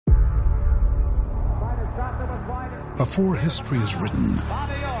Before history is written,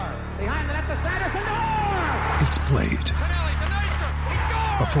 it's played.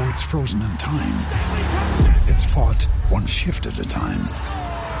 Before it's frozen in time, it's fought one shift at a time.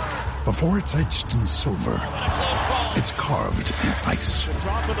 Before it's etched in silver, it's carved in ice.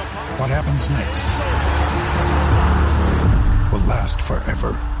 What happens next will last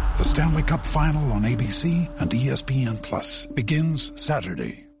forever. The Stanley Cup Final on ABC and ESPN Plus begins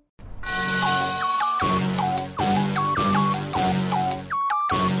Saturday.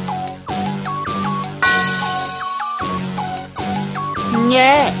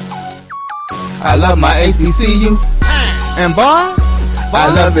 Yeah. I love my HBCU. And boy,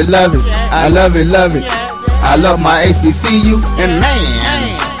 I love it, love it. I love it, love it. I love my HBCU. And man,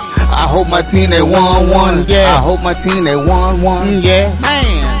 I hope my team they won one. I hope my team they won one. Yeah,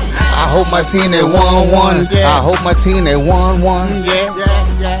 man. I hope my team they won one. I hope my team they won one.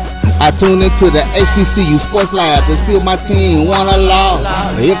 I tune into the HBCU Sports Lab to see if my team won or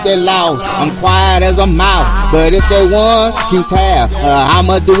lost. If they lost, I'm quiet as a mouse. But if they won, keep tab.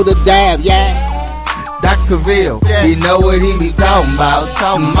 I'ma do the dab, yeah. Dr. Ville, he know what he be talking about.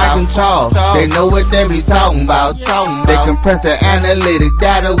 Mike and Charles, they know what they be talking about. They compress the analytic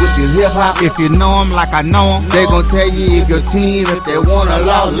data with your hip hop. If you know them like I know them, they gon' tell you if your team, if they won or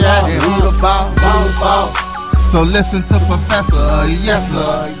lost, and who the ball. So listen to Professor, yes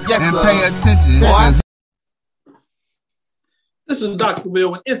sir, and pay attention. This is Dr.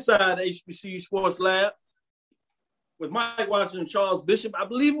 Ville with Inside HBCU Sports Lab with Mike Washington and Charles Bishop. I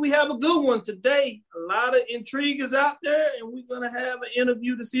believe we have a good one today. A lot of intrigue is out there, and we're going to have an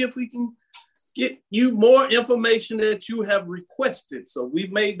interview to see if we can get you more information that you have requested. So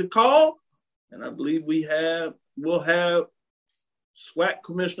we've made the call, and I believe we'll have SWAC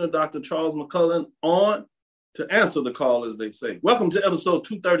Commissioner Dr. Charles McCullen on to answer the call, as they say. Welcome to episode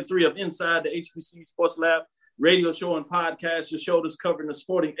 233 of Inside the HBCU Sports Lab radio show and podcast, your show that's covering the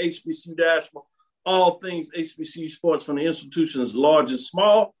sporting HBCU dashboard, all things HBCU sports from the institutions large and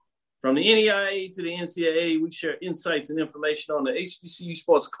small. From the NEIA to the NCAA, we share insights and information on the HBCU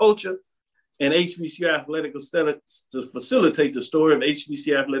sports culture and HBCU athletic aesthetics to facilitate the story of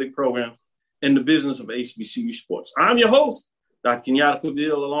HBCU athletic programs and the business of HBCU sports. I'm your host, Dr. Kenyatta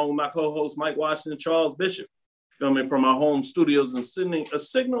Cavill, along with my co-host, Mike Washington and Charles Bishop, filming from our home studios and sending a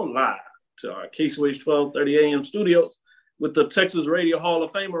signal live to our KSWH 1230 AM studios with the Texas Radio Hall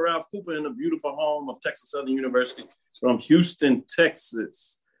of Famer Ralph Cooper in the beautiful home of Texas Southern University from Houston,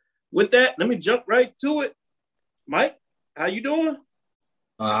 Texas. With that, let me jump right to it. Mike, how you doing?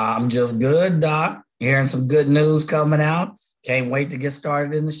 I'm just good, Doc. Hearing some good news coming out. Can't wait to get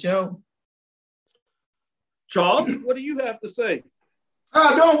started in the show. Charles, what do you have to say?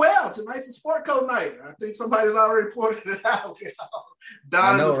 Doing well. Tonight's a sport code night. I think somebody's already pointed it out.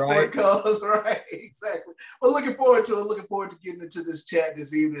 Down the sport codes, right? Exactly. Well, looking forward to it. Looking forward to getting into this chat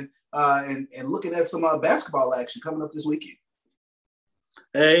this evening and looking at some basketball action coming up this weekend.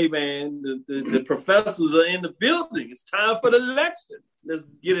 Hey, man, the professors are in the building. It's time for the lecture. Let's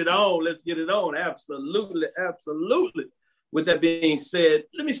get it on. Let's get it on. Absolutely. Absolutely. With that being said,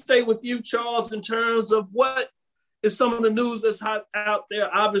 let me stay with you, Charles, in terms of what is some of the news that's hot out there.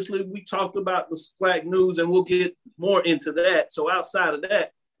 Obviously, we talked about the SWAC news, and we'll get more into that. So outside of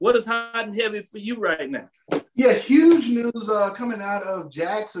that, what is hot and heavy for you right now? Yeah, huge news coming out of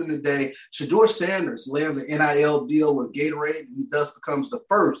Jackson today. Shedeur Sanders lands an NIL deal with Gatorade, and he thus becomes the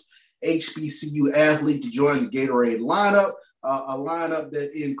first HBCU athlete to join the Gatorade lineup. A lineup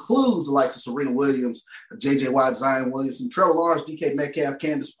that includes the likes of Serena Williams, J.J. Watt, Zion Williamson, Trevor Lawrence, DK Metcalf,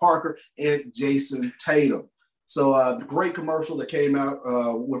 Candace Parker, and Jason Tatum. So the great commercial that came out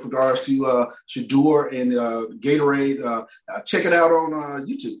with regards to Shedeur and Gatorade. Check it out on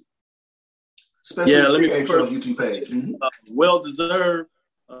YouTube. Especially let me first YouTube page. Mm-hmm. Well deserved,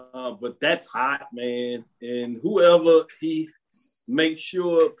 but that's hot, man. And whoever he makes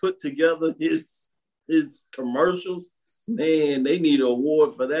sure put together his commercials, man, they need an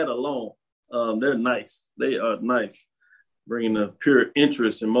award for that alone. They're nice. They are nice, bringing a pure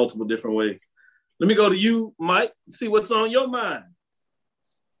interest in multiple different ways. Let me go to you, Mike, see what's on your mind.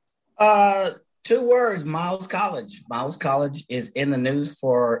 2 words, Miles College. Miles College is in the news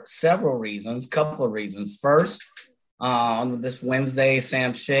for several reasons, couple of reasons. First, on this Wednesday,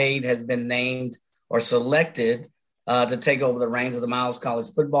 Sam Shade has been named or selected to take over the reins of the Miles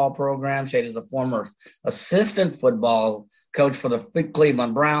College football program. Shade is the former assistant football coach for the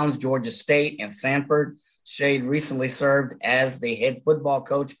Cleveland Browns, Georgia State, and Sanford. Shade recently served as the head football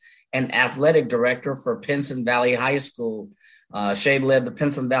coach and athletic director for Pinson Valley High School. Shade led the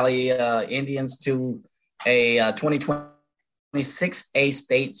Pinson Valley Indians to a 2020 6A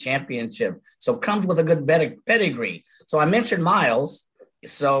state championship. So comes with a good pedigree. So I mentioned Miles.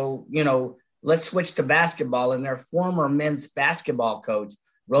 So, let's switch to basketball. And their former men's basketball coach,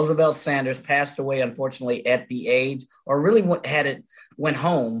 Roosevelt Sanders, passed away, unfortunately, at the age, or really went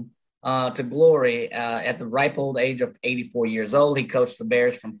home to glory at the ripe old age of 84 years old. He coached the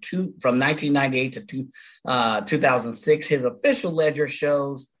Bears from 1998 to 2006. His official ledger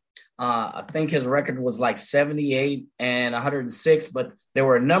shows, I think his record was like 78 and 106, but there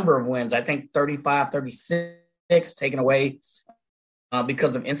were a number of wins. I think 35, 36 taken away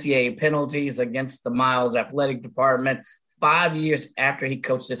because of NCAA penalties against the Miles athletic department 5 years after he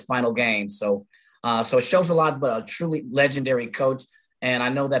coached his final game. So it shows a lot, but a truly legendary coach. And I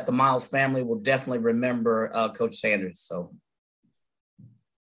know that the Miles family will definitely remember Coach Sanders. So,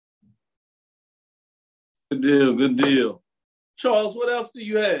 good deal. Charles, what else do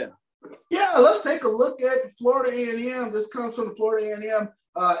you have? Yeah, let's take a look at Florida A&M. This comes from the Florida A&M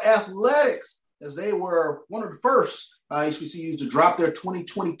Athletics, as they were one of the first HBCUs to drop their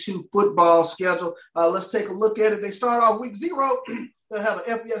 2022 football schedule. Let's take a look at it. They start off week 0. They'll have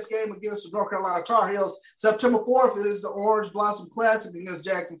an FBS game against the North Carolina Tar Heels. September 4th, it is the Orange Blossom Classic against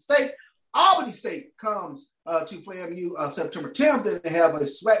Jackson State. Albany State comes to FAMU September 10th. Then they have a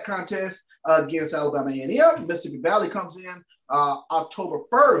SWAC contest against Alabama A&M. Mississippi Valley comes in October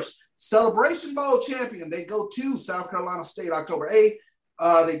 1st. Celebration Bowl champion, they go to South Carolina State October 8th.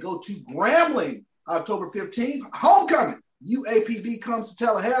 They go to Grambling October 15th. Homecoming, UAPB comes to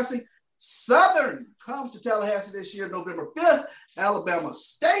Tallahassee. Southern comes to Tallahassee this year, November 5th. Alabama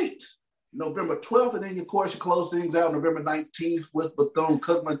State, November 12th. And then, of course, you close things out November 19th with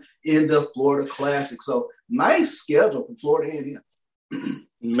Bethune-Cookman in the Florida Classic. So nice schedule for Florida A&M.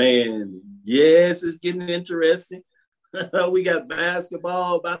 Man, yes, it's getting interesting. We got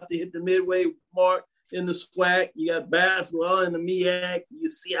basketball about to hit the midway mark in the SWAC. You got basketball in the MEAC. You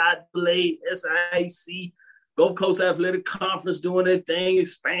see CIAA, SIAC, Gulf Coast Athletic Conference doing their thing,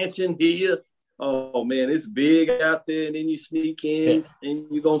 expansion here. Oh, man, it's big out there. And then you sneak in and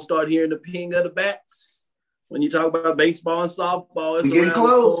you're going to start hearing the ping of the bats. When you talk about baseball and softball, it's getting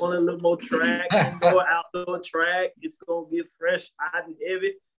close. A little more track, indoor, outdoor track. It's going to get fresh, hot, and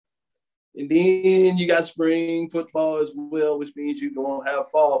heavy. And then you got spring football as well, which means you're going to have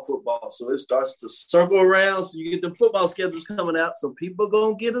fall football. So it starts to circle around. So you get the football schedules coming out. So people are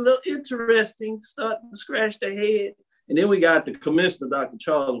going to get a little interesting, starting to scratch their head. And then we got the commissioner, Dr.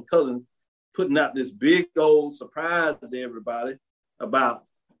 Charles McCullum, putting out this big old surprise to everybody about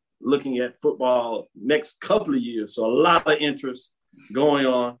looking at football next couple of years. So a lot of interest going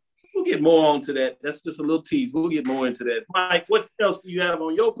on. We'll get more onto that. That's just a little tease. We'll get more into that. Mike, what else do you have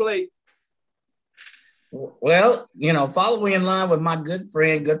on your plate? Well, following in line with my good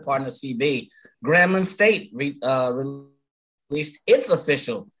friend, good partner, CB, Grambling State released its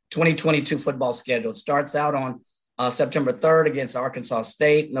official 2022 football schedule. It starts out on September 3rd against Arkansas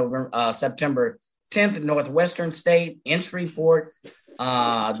State, September 10th at Northwestern State in Shreveport.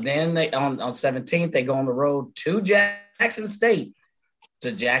 Then they on 17th, they go on the road to Jackson State,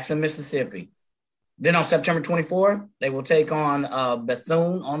 to Jackson, Mississippi. Then on September 24th, they will take on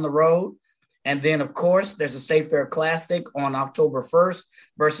Bethune on the road. And then, of course, there's a State Fair Classic on October 1st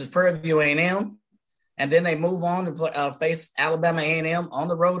versus Prairie View A&M. And then they move on to face Alabama A&M on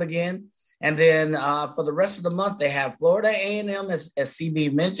the road again. And then for the rest of the month, they have Florida A&M, as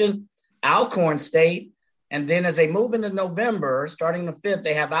CB mentioned, Alcorn State. And then as they move into November, starting the 5th,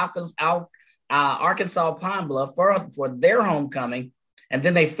 they have Arkansas Pine Bluff for their homecoming. And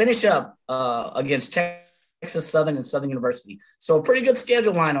then they finish up against Texas Southern and Southern University. So a pretty good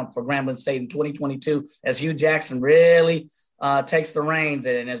schedule lineup for Grambling State in 2022 as Hugh Jackson really takes the reins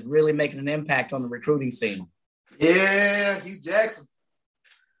and is really making an impact on the recruiting scene. Yeah, Hugh Jackson.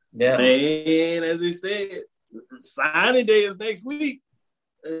 Yeah. Man, as he said, signing day is next week.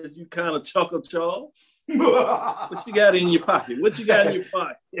 As you kind of chuckle, Charles. What you got in your pocket? Yeah,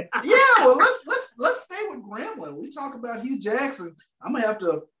 well, let's stay with Grambling. We talk about Hugh Jackson. I'm gonna have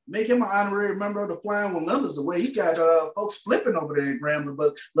to make him an honorary member of the Flying Wallendas the way he got folks flipping over there in Grambling.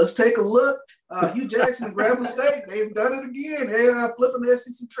 But let's take a look. Hugh Jackson and Grambling State, they've done it again. They are flipping the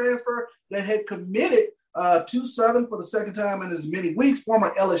SEC transfer that had committed to Southern for the second time in as many weeks.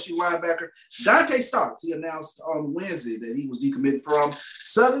 Former LSU linebacker Dante Starks, he announced on Wednesday that he was decommitted from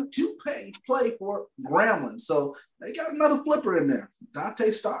Southern to play for Grambling. So they got another flipper in there,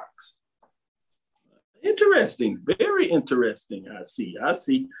 Dante Starks. Interesting. Very interesting. I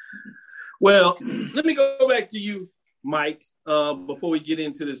see. Well, let me go back to you, Mike, before we get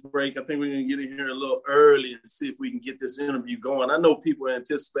into this break. I think we're going to get in here a little early and see if we can get this interview going. I know people are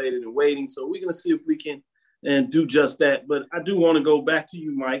anticipating and waiting, so we're going to see if we can and do just that. But I do want to go back to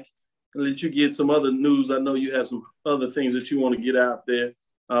you, Mike, and let you get some other news. I know you have some other things that you want to get out there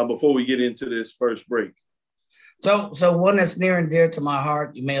before we get into this first break. So one that's near and dear to my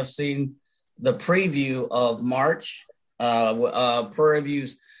heart, you may have seen the preview of March, Prairie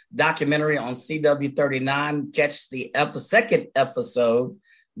View's documentary on CW39. Catch the second episode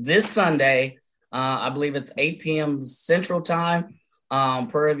this Sunday. I believe it's 8 p.m. Central Time.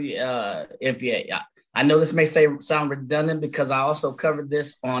 Prairie View, I know this may sound redundant because I also covered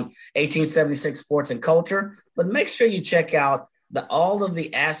this on 1876 Sports and Culture, but make sure you check out all of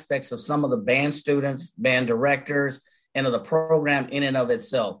the aspects of some of the band students, band directors, and of the program in and of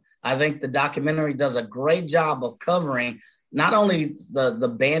itself. I think the documentary does a great job of covering not only the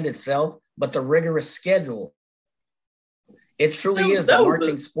band itself, but the rigorous schedule. It truly is a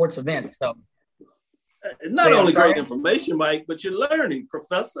marching sports event. So, not only great information, Mike, but you're learning,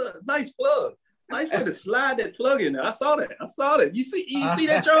 Professor. Nice plug. Nice way to slide that plug in there. I saw that. You see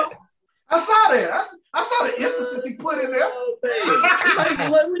that, Charles? I saw that. I saw the emphasis he put in there.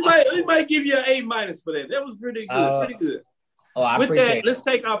 We might give you an A- for that. That was pretty good. With that, let's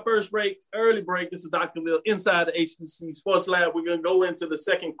take our first break, early break. This is Dr. Bill inside the HBCU Sports Lab. We're going to go into the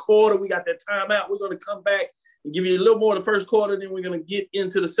second quarter. We got that timeout. We're going to come back and give you a little more of the first quarter. Then we're going to get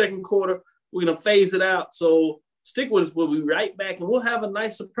into the second quarter. We're going to phase it out. So stick with us. We'll be right back, and we'll have a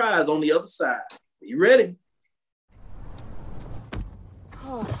nice surprise on the other side. Are you ready?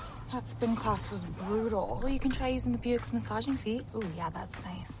 Oh, that spin class was brutal. Well, you can try using the Buick's massaging seat. Ooh, yeah, that's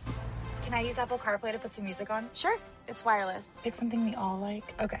nice. Can I use Apple CarPlay to put some music on? Sure, it's wireless. Pick something we all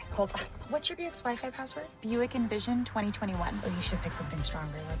like. Okay, hold on. What's your Buick's Wi-Fi password? Buick Envision 2021. Oh, you should pick something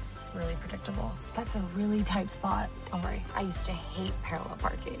stronger. That's really predictable. That's a really tight spot. Don't worry, I used to hate parallel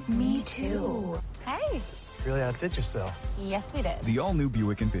parking. Me too. Hey. Really outdid yourself. Yes, we did. The all-new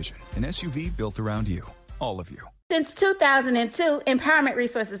Buick Envision, an SUV built around you, all of you. Since 2002, Empowerment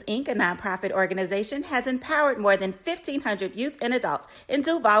Resources, Inc., a nonprofit organization, has empowered more than 1,500 youth and adults in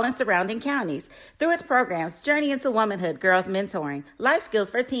Duval and surrounding counties. Through its programs, Journey into Womanhood, Girls Mentoring, Life Skills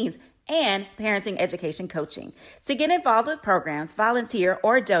for Teens, and Parenting Education Coaching. To get involved with programs, volunteer,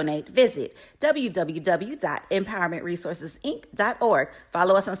 or donate, visit www.empowermentresourcesinc.org.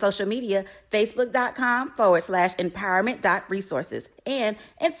 Follow us on social media, facebook.com/empowerment.resources and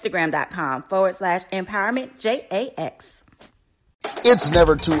Instagram.com/empowermentJAX. It's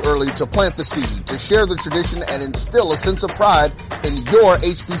never too early to plant the seed, to share the tradition, and instill a sense of pride in your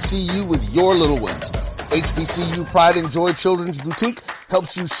HBCU with your little ones. HBCU Pride and Joy Children's Boutique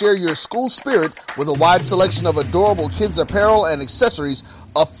helps you share your school spirit with a wide selection of adorable kids apparel and accessories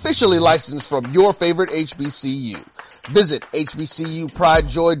officially licensed from your favorite HBCU. Visit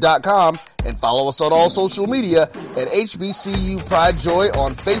hbcupridejoy.com and follow us on all social media at HBCU Pride Joy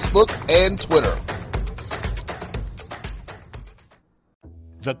on Facebook and Twitter.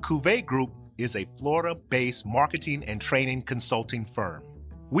 The Cuvée Group is a Florida-based marketing and training consulting firm.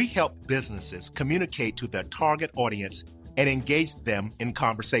 We help businesses communicate to their target audience and engage them in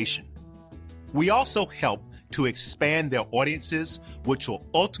conversation. We also help to expand their audiences, which will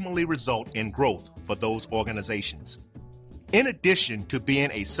ultimately result in growth for those organizations. In addition to being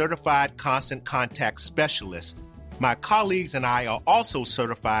a certified constant contact specialist, my colleagues and I are also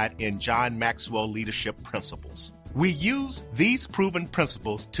certified in John Maxwell Leadership Principles. We use these proven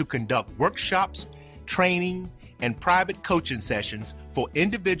principles to conduct workshops, training, and private coaching sessions for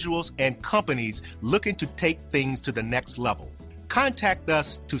individuals and companies looking to take things to the next level. Contact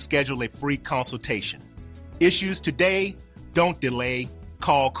us to schedule a free consultation. Issues today, don't delay,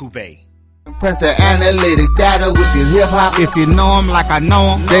 call Cuvée. Press the analytic data with your hip hop. If you know them like I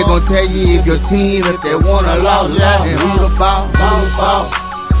know them, they gon' tell you if your team, if they want to lose, and who the ball.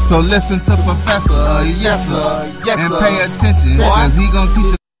 So listen to Professor, yes sir, and pay attention, cause he gon' teach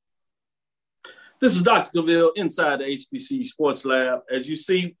you. This is Dr. Gaville inside the HBCU Sports Lab. As you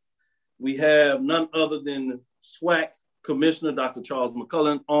see, we have none other than SWAC Commissioner, Dr. Charles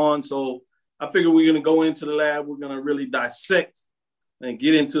McCullen, on. So I figure we're going to go into the lab. We're going to really dissect and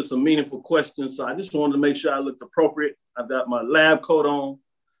get into some meaningful questions. So I just wanted to make sure I looked appropriate. I've got my lab coat on.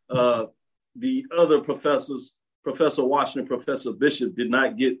 The other professors, Professor Washington, Professor Bishop, did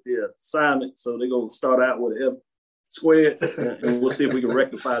not get their assignment. So they're going to start out with a squared, and we'll see if we can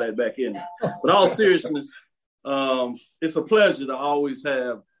rectify that back in. But all seriousness, it's a pleasure to always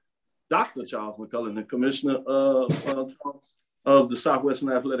have Dr. Charles McCullen, the Commissioner of the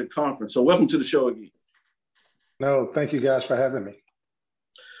Southwestern Athletic Conference. So welcome to the show again. No, thank you guys for having me.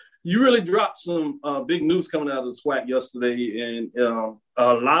 You really dropped some big news coming out of the SWAC yesterday, and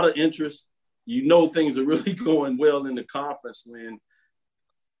a lot of interest. You know things are really going well in the conference when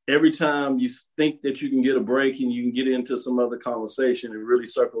every time you think that you can get a break and you can get into some other conversation, it really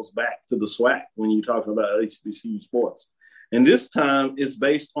circles back to the SWAC when you're talking about HBCU sports. And this time it's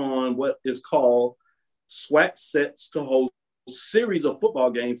based on what is called SWAC Sets to Host series of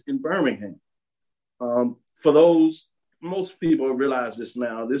football games in Birmingham. For those, most people realize this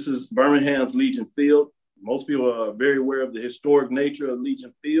now. This is Birmingham's Legion Field. Most people are very aware of the historic nature of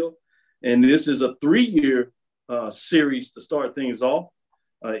Legion Field. And this is a 3-year series to start things off.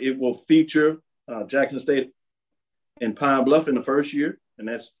 It will feature Jackson State and Pine Bluff in the first year, and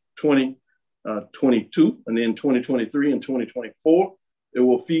that's 2022, and then 2023 and 2024. It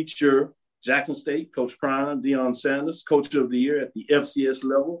will feature Jackson State, Coach Prime, Deion Sanders, Coach of the Year at the FCS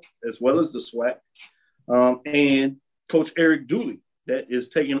level, as well as the SWAC, and Coach Eric Dooley, that is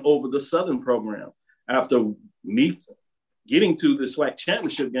taking over the Southern program after me getting to the SWAC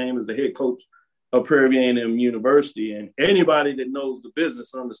championship game as the head coach of Prairie View A&M University. And anybody that knows the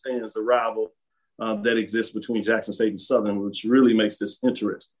business understands the rival that exists between Jackson State and Southern, which really makes this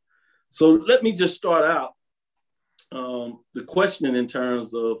interesting. So let me just start out the questioning in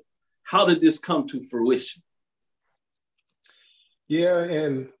terms of how did this come to fruition? Yeah,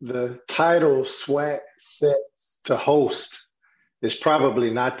 and the title SWAC Sets to Host is probably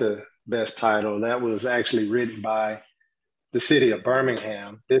not the best title. That was actually written by the city of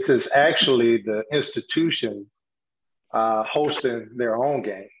Birmingham. This is actually the institution hosting their own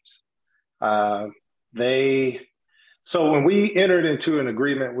games. So when we entered into an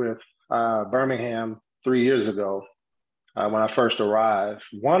agreement with Birmingham 3 years ago, when I first arrived,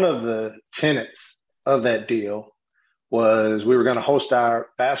 one of the tenets of that deal was we were going to host our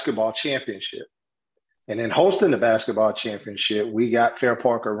basketball championship. And in hosting the basketball championship, we got Fair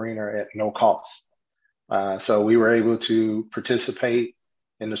Park Arena at no cost. So we were able to participate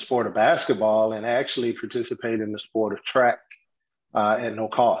in the sport of basketball and actually participate in the sport of track at no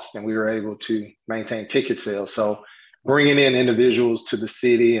cost. And we were able to maintain ticket sales. So bringing in individuals to the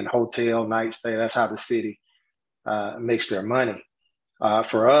city and hotel night stay, that's how the city makes their money.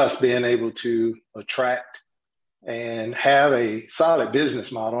 For us, being able to attract and have a solid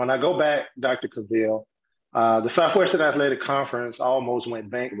business model. And I go back, Dr. Cavil, the Southwestern Athletic Conference almost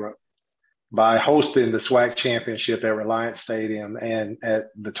went bankrupt by hosting the SWAC championship at Reliance Stadium and at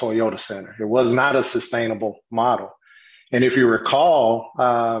the Toyota Center. It was not a sustainable model. And if you recall,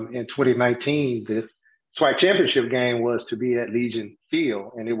 in 2019, the SWAC championship game was to be at Legion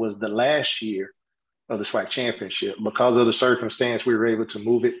Field, and it was the last year of the SWAC championship. Because of the circumstance, we were able to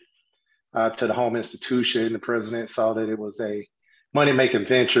move it to the home institution. The president saw that it was a money-making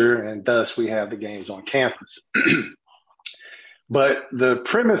venture, and thus we have the games on campus. But the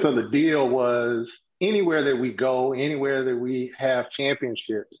premise of the deal was anywhere that we go, anywhere that we have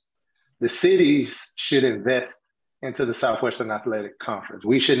championships, the cities should invest into the Southwestern Athletic Conference.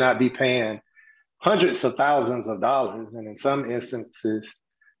 We should not be paying hundreds of thousands of dollars. And in some instances,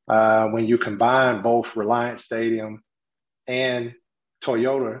 when you combine both Reliance Stadium and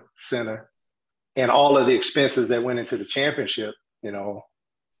Toyota Center and all of the expenses that went into the championship, $1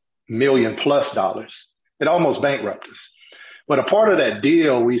 million+ dollars, it almost bankrupted us. But a part of that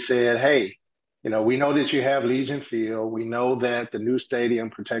deal, we said, hey, we know that you have Legion Field. We know that the new stadium,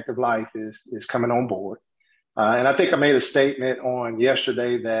 Protective Life, is coming on board. And I think I made a statement on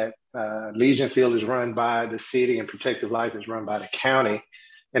yesterday that Legion Field is run by the city and Protective Life is run by the county.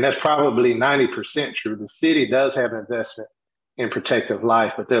 And that's probably 90% true. The city does have investment in Protective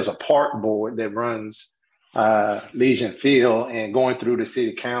Life, but there's a park board that runs Legion Field, and going through the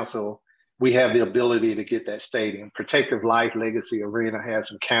city council, we have the ability to get that stadium. Protective Life Legacy Arena has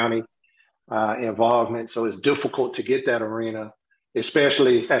some county involvement, so it's difficult to get that arena,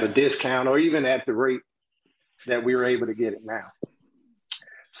 especially at a discount or even at the rate that we were able to get it now.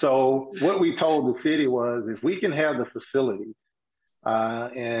 So what we told the city was, if we can have the facility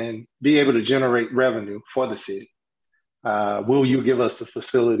and be able to generate revenue for the city, will you give us the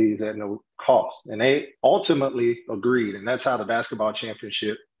facilities at no cost? And they ultimately agreed, and that's how the basketball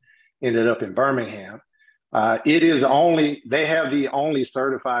championship ended up in Birmingham. They have the only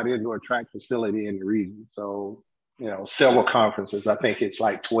certified indoor track facility in the region. So, several conferences, I think it's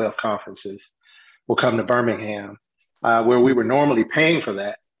like 12 conferences, will come to Birmingham, where we were normally paying for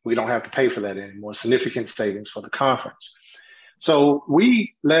that. We don't have to pay for that anymore. Significant savings for the conference. So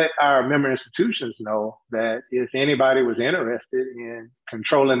we let our member institutions know that if anybody was interested in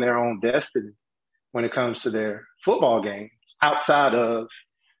controlling their own destiny when it comes to their football games outside of,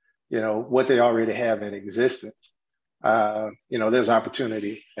 what they already have in existence, there's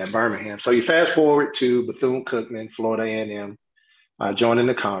opportunity at Birmingham. So you fast forward to Bethune-Cookman, Florida A&M, joining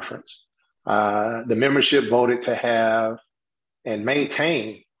the conference. The membership voted to have and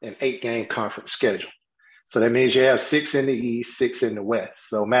maintain an 8-game conference schedule. So that means you have 6 in the East, 6 in the West.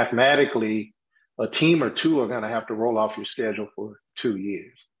 So mathematically, a team or two are going to have to roll off your schedule for 2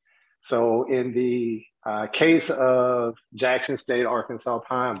 years. So in the case of Jackson State, Arkansas,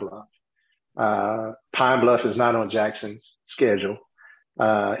 Pine Bluff is not on Jackson's schedule.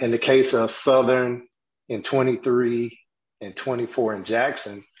 In the case of Southern in 23 and 24 in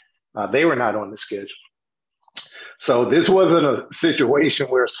Jackson, they were not on the schedule. So this wasn't a situation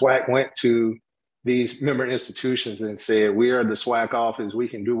where SWAC went to these member institutions and said, we are the SWAC office, we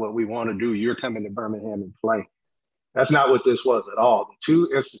can do what we want to do, you're coming to Birmingham and play. That's not what this was at all. The two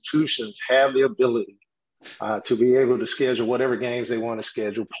institutions have the ability to be able to schedule whatever games they want to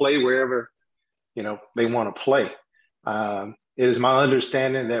schedule, play wherever they want to play. It is my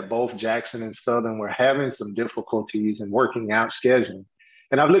understanding that both Jackson and Southern were having some difficulties in working out scheduling.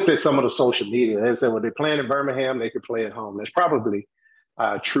 And I've looked at some of the social media. They said, well, they're playing in Birmingham, they could play at home. That's probably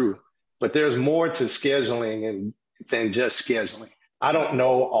true. But there's more to scheduling than just scheduling. I don't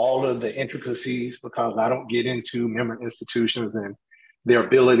know all of the intricacies because I don't get into member institutions and their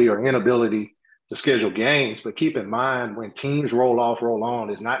ability or inability to schedule games. But keep in mind, when teams roll off, roll on,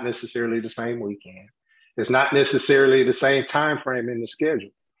 it's not necessarily the same weekend. It's not necessarily the same time frame in the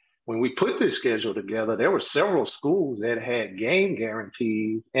schedule. When we put this schedule together, there were several schools that had game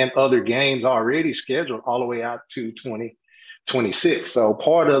guarantees and other games already scheduled all the way out to 2026. So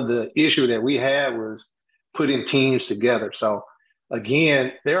part of the issue that we had was putting teams together. So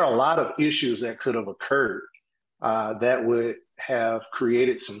again, there are a lot of issues that could have occurred that would have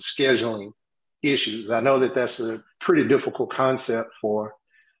created some scheduling issues. I know that that's a pretty difficult concept for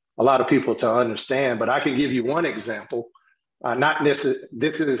a lot of people to understand, but I can give you one example. I don't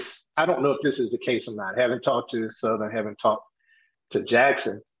know if this is the case or not. I haven't talked to Southern, haven't talked to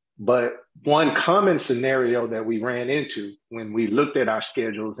Jackson, but one common scenario that we ran into when we looked at our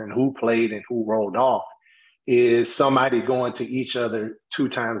schedules and who played and who rolled off is somebody going to each other 2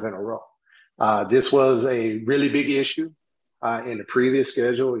 times in a row. This was a really big issue in the previous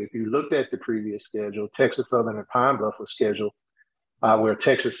schedule. If you looked at the previous schedule, Texas Southern and Pine Bluff was scheduled where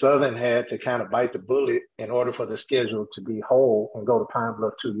Texas Southern had to kind of bite the bullet in order for the schedule to be whole and go to Pine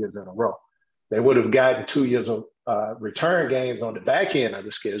Bluff 2 years in a row. They would have gotten 2 years of return games on the back end of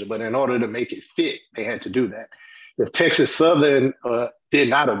the schedule, but in order to make it fit, they had to do that. If Texas Southern did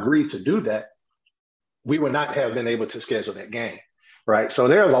not agree to do that, we would not have been able to schedule that game, right? So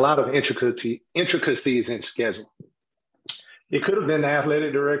there's a lot of intricacies in schedule. It could have been the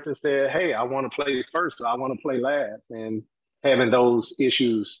athletic director said, hey, I want to play first, or I want to play last, and having those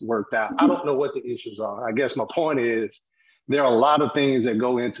issues worked out. I don't know what the issues are. I guess my point is there are a lot of things that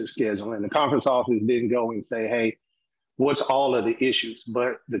go into scheduling. The conference office didn't go and say, hey, what's all of the issues?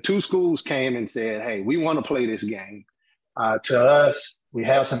 But the 2 schools came and said, hey, we want to play this game. To us, we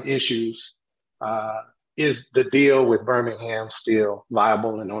have some issues. Is the deal with Birmingham still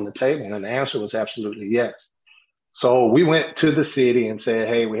viable and on the table? And the answer was absolutely yes. So we went to the city and said,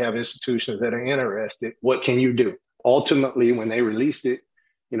 hey, we have institutions that are interested. What can you do? Ultimately, when they released it,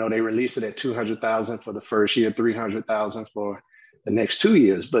 they released it at $200,000 for the first year, $300,000 for the next 2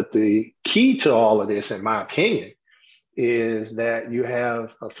 years. But the key to all of this, in my opinion, is that you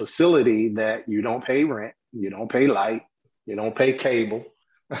have a facility that you don't pay rent, you don't pay light, you don't pay cable,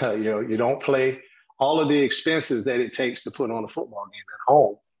 you don't pay all of the expenses that it takes to put on a football game at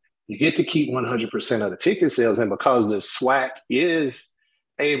home. You get to keep 100% of the ticket sales, and because the SWAC is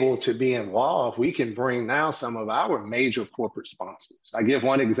able to be involved, we can bring now some of our major corporate sponsors. I give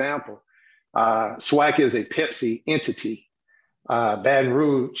one example. SWAC is a Pepsi entity. Southern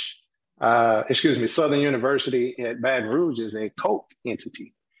University at Baton Rouge is a Coke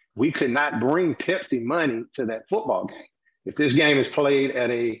entity. We could not bring Pepsi money to that football game. If this game is played at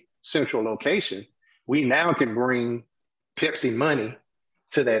a central location, we now can bring Pepsi money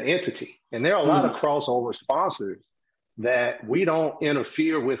to that entity. And there are a lot of crossover sponsors that we don't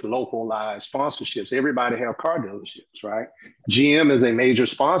interfere with localized sponsorships. Everybody have car dealerships, right? GM is a major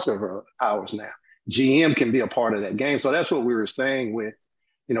sponsor of ours now. GM can be a part of that game. So that's what we were saying with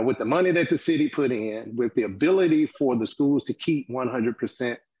the money that the city put in, with the ability for the schools to keep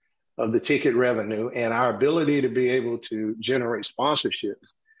 100% of the ticket revenue and our ability to be able to generate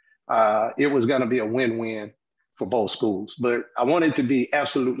sponsorships, it was going to be a win-win for both schools. But I wanted to be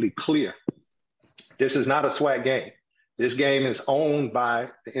absolutely clear. This is not a SWAC game. This game is owned by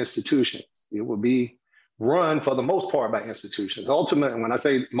the institutions. It will be run for the most part by institutions. Ultimately, when I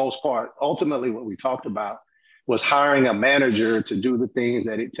say most part, ultimately what we talked about was hiring a manager to do the things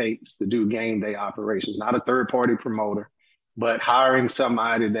that it takes to do game day operations, not a third-party promoter, but hiring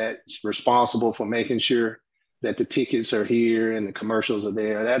somebody that's responsible for making sure that the tickets are here and the commercials are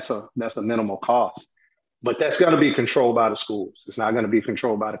there. That's a minimal cost. But that's going to be controlled by the schools. It's not going to be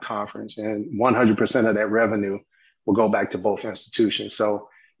controlled by the conference. And 100% of that revenue will go back to both institutions. So,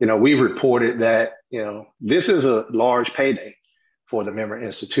 we've reported that, this is a large payday for the member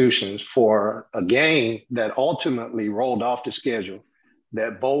institutions for a game that ultimately rolled off the schedule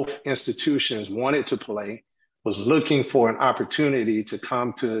that both institutions wanted to play, was looking for an opportunity to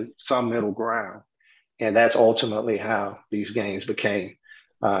come to some middle ground. And that's ultimately how these games became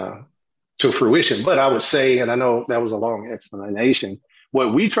to fruition. But I would say, and I know that was a long explanation,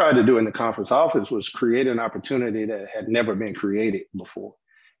 what we tried to do in the conference office was create an opportunity that had never been created before.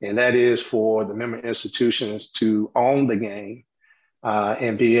 And that is for the member institutions to own the game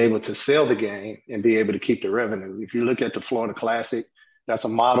and be able to sell the game and be able to keep the revenue. If you look at the Florida Classic, that's a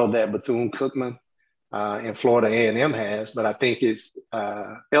model that Bethune-Cookman and Florida A&M has, but I think it's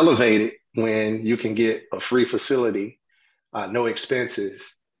elevated when you can get a free facility, no expenses,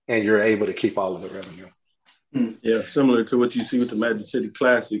 and you're able to keep all of the revenue. Yeah, similar to what you see with the Magic City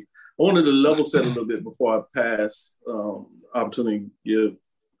Classic. I wanted to level set a little bit before I pass opportunity to give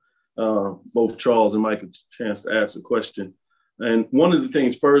both Charles and Mike a chance to ask a question. And one of the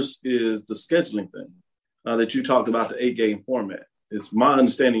things first is the scheduling thing that you talked about, the 8-game format. It's my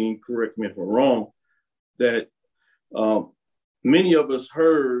understanding, correct me if I'm wrong, that many of us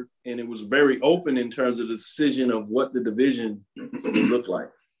heard, and it was very open in terms of the decision of what the division would look like.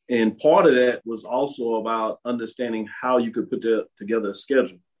 And part of that was also about understanding how you could put together a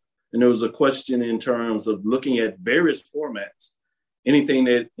schedule. And there was a question in terms of looking at various formats, anything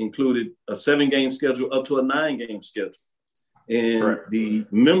that included a 7-game schedule up to a 9-game schedule. And Correct. The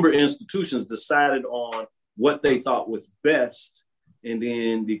member institutions decided on what they thought was best, and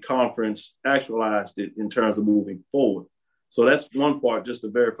then the conference actualized it in terms of moving forward. So that's one part, just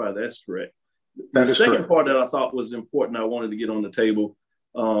to verify that's correct. The second part that I thought was important, I wanted to get on the table,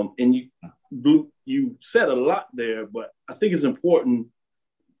 and you said a lot there, but I think it's important,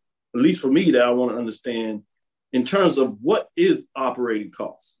 at least for me, that I want to understand in terms of what is operating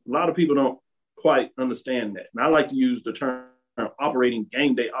costs. A lot of people don't quite understand that. And I like to use the term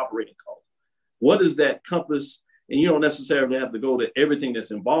game day operating cost. What does that compass? And you don't necessarily have to go to everything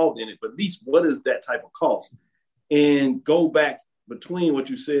that's involved in it, but at least what is that type of cost? And go back between what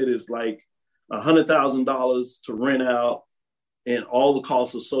you said is like $100,000 to rent out and all the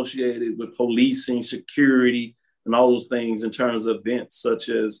costs associated with policing, security, and all those things in terms of events such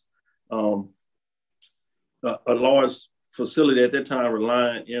as a large facility at that time,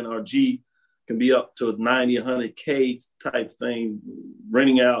 Reliant NRG, can be up to 90, 100K type thing,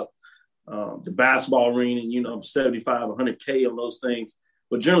 renting out the basketball arena, 75, 100K on those things.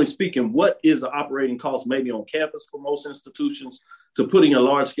 But generally speaking, what is the operating cost maybe on campus for most institutions to putting a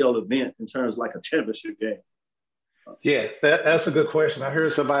large scale event in terms like a championship game? Yeah, that's a good question. I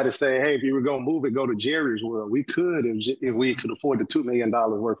heard somebody say, hey, if you were going to move it, go to Jerry's World. We could if we could afford the $2 million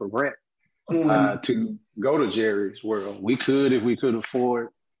worth of rent to go to Jerry's World. We could if we could afford,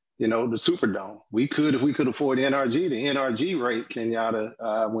 the Superdome. We could if we could afford NRG. The NRG rate,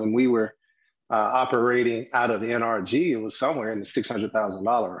 Kenyatta, when we were operating out of the NRG, it was somewhere in the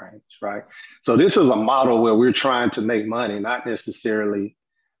 $600,000 range, right? So this is a model where we're trying to make money, not necessarily.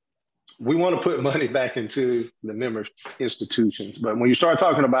 We want to put money back into the member institutions. But when you start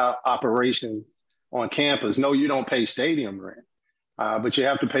talking about operations on campus, no, you don't pay stadium rent, but you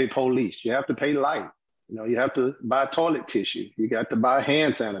have to pay police. You have to pay light. You have to buy toilet tissue. You got to buy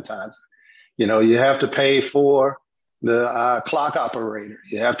hand sanitizer. You have to pay for the clock operator.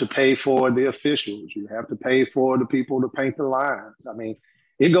 You have to pay for the officials. You have to pay for the people to paint the lines. I mean,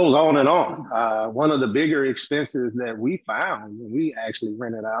 it goes on and on. One of the bigger expenses that we found when we actually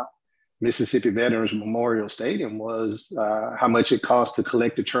rented out Mississippi Veterans Memorial Stadium was how much it cost to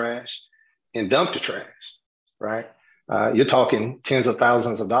collect the trash and dump the trash, right? You're talking tens of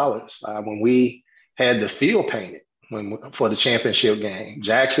thousands of dollars. When we had the field painted for the championship game,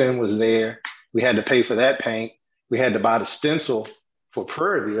 Jackson was there. We had to pay for that paint. We had to buy the stencil for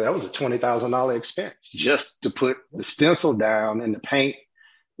Prairie View. That was a $20,000 expense just to put the stencil down and the paint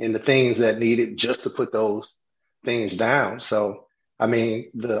and the things that needed just to put those things down. So, I mean,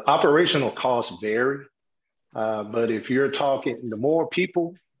 the operational costs vary, but if you're talking the more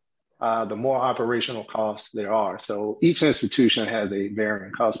people, the more operational costs there are. So each institution has a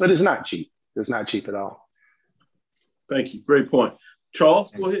varying cost, but it's not cheap. It's not cheap at all. Thank you. Great point.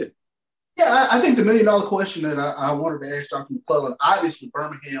 Charles, go ahead. Yeah, I think the $1 million question that I wanted to ask Dr. McClellan, obviously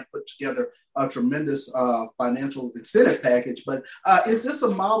Birmingham put together a tremendous financial incentive package, but is this a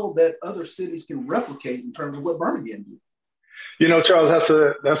model that other cities can replicate in terms of what Birmingham did? Charles,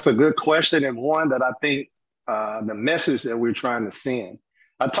 that's a good question, and one that I think the message that we're trying to send.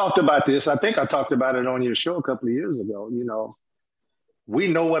 I talked about this. I think I talked about it on your show a couple of years ago. We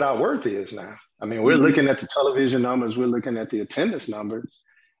know what our worth is now. I mean, we're looking at the television numbers. We're looking at the attendance numbers.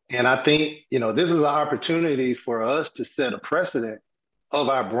 And I think, this is an opportunity for us to set a precedent of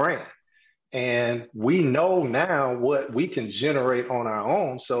our brand. And we know now what we can generate on our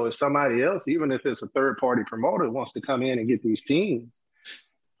own. So if somebody else, even if it's a third-party promoter, wants to come in and get these teams,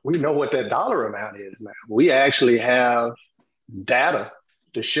 we know what that dollar amount is now. We actually have data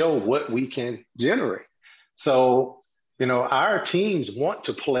to show what we can generate. So, our teams want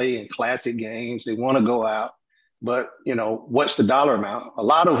to play in classic games. They want to go out. But, what's the dollar amount? A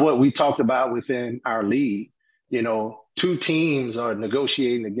lot of what we talked about within our league, two teams are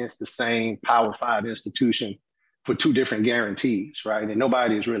negotiating against the same Power 5 institution for two different guarantees, right? And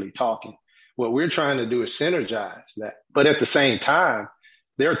nobody is really talking. What we're trying to do is synergize that. But at the same time,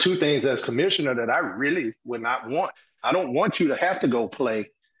 there are two things as commissioner that I really would not want. I don't want you to have to go play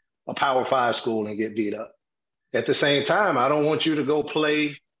a Power 5 school and get beat up. At the same time, I don't want you to go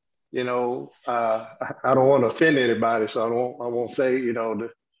play, I don't want to offend anybody, so I won't say,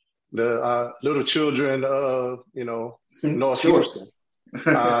 the little children of, North Houston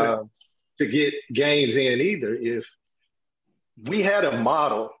to get games in either. If we had a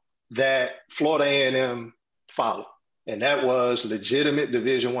model that Florida A&M followed, and that was legitimate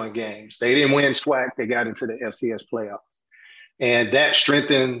Division I games. They didn't win SWAC. They got into the FCS playoffs. And that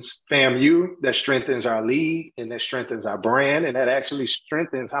strengthens FAMU, that strengthens our league, and that strengthens our brand, and that actually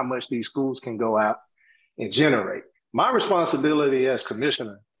strengthens how much these schools can go out and generate. My responsibility as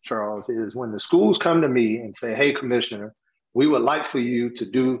commissioner, Charles, is when the schools come to me and say, hey, commissioner, we would like for you to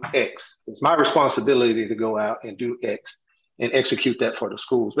do X. It's my responsibility to go out and do X and execute that for the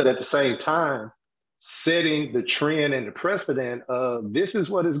schools. But at the same time, setting the trend and the precedent of this is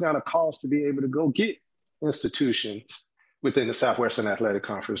what it's going to cost to be able to go get institutions within the Southwestern Athletic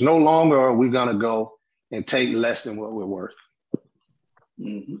Conference. No longer are we going to go and take less than what we're worth.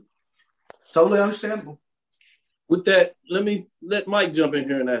 Mm-hmm. Totally understandable. With that, let Mike jump in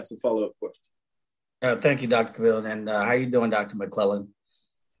here and ask a follow-up question. Thank you, Dr. Cavill. And how you doing, Dr. McClellan?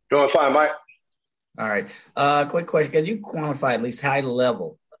 Doing fine, Mike. All right. Quick question. Can you quantify at least high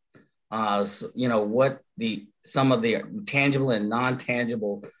level, what some of the tangible and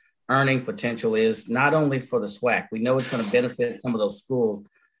non-tangible earning potential is, not only for the SWAC? We know it's going to benefit some of those schools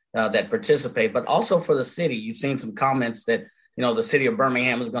that participate, but also for the city. You've seen some comments that, the city of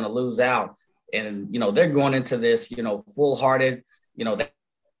Birmingham is going to lose out. And, they're going into this, full-hearted,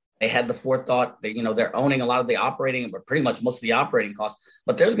 they had the forethought, they're owning a lot of the operating, but pretty much most of the operating costs,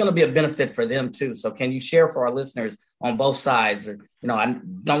 but there's going to be a benefit for them too. So can you share for our listeners on both sides, or, I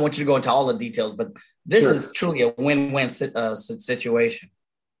don't want you to go into all the details, but this is truly a win-win situation.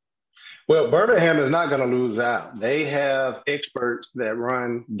 Well, Birmingham is not going to lose out. They have experts that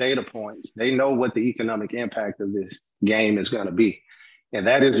run data points. They know what the economic impact of this game is going to be. And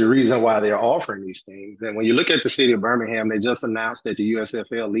that is the reason why they're offering these things. And when you look at the city of Birmingham, they just announced that the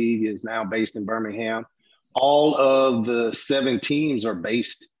USFL League is now based in Birmingham. All of the 7 teams are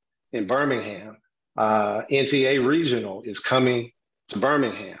based in Birmingham. NCAA Regional is coming to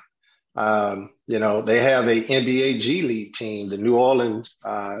Birmingham. They have a NBA G League team. The New Orleans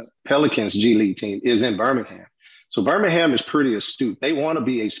Pelicans G League team is in Birmingham. So Birmingham is pretty astute. They want to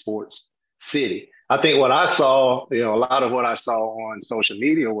be a sports city. I think what I saw, a lot of what I saw on social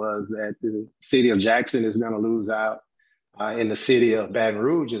media was that the city of Jackson is going to lose out and the city of Baton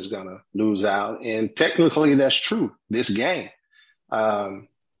Rouge is going to lose out. And technically that's true, this game.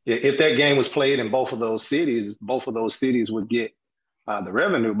 If that game was played in both of those cities would get the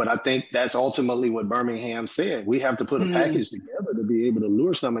revenue. But I think that's ultimately what Birmingham said. We have to put a package together to be able to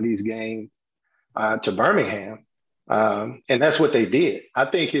lure some of these games to Birmingham. And that's what they did. I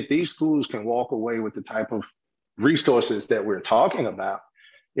think if these schools can walk away with the type of resources that we're talking about,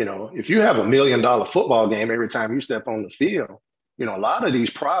 if you have $1 million football game every time you step on the field, a lot of these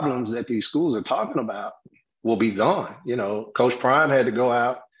problems that these schools are talking about will be gone. Coach Prime had to go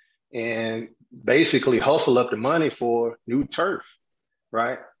out and basically hustle up the money for new turf,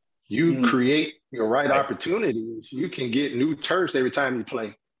 right? You create your right opportunities, you can get new turfs every time you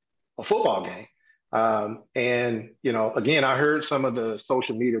play a football game. Again, I heard some of the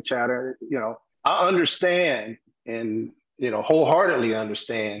social media chatter. I understand and, wholeheartedly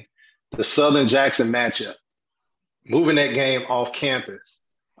understand the Southern Jackson matchup. Moving that game off campus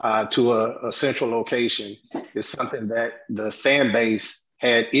to a central location is something that the fan base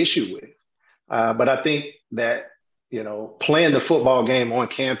had issue with. But I think that, playing the football game on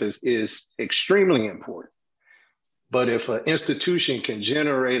campus is extremely important. But if an institution can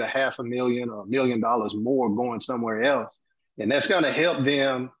generate $500,000 or $1 million more going somewhere else, and that's going to help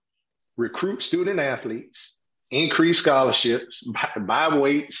them recruit student athletes, increase scholarships, buy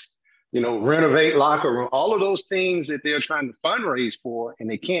weights, renovate locker room, all of those things that they're trying to fundraise for and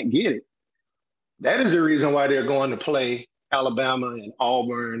they can't get it. That is the reason why they're going to play Alabama and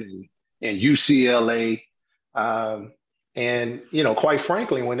Auburn and UCLA. And, quite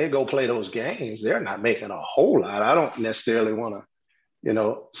frankly, when they go play those games, they're not making a whole lot. I don't necessarily want to,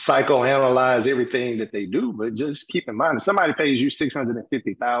 psychoanalyze everything that they do, but just keep in mind, if somebody pays you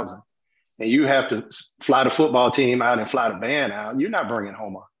 $650,000 and you have to fly the football team out and fly the band out, you're not bringing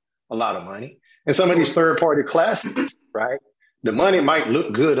home a lot of money. And some of these third-party classes, right, the money might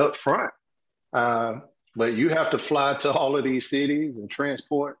look good up front, but you have to fly to all of these cities and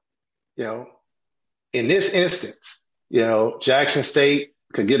transport, in this instance, Jackson State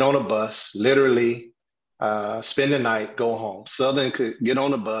could get on a bus, literally spend the night, go home. Southern could get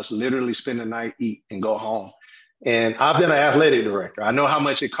on a bus, literally spend the night, eat, and go home. And I've been an athletic director. I know how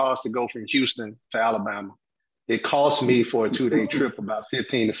much it costs to go from Houston to Alabama. It cost me for a 2-day trip about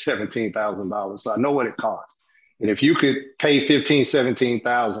 $15,000 to $17,000. So I know what it costs. And if you could pay $15,000,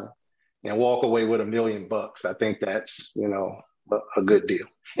 $17,000 and walk away with $1 million, I think that's, a good deal.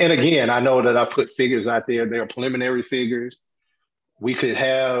 And again, I know that I put figures out there. They are preliminary figures. We could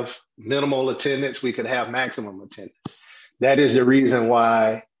have minimal attendance. We could have maximum attendance. That is the reason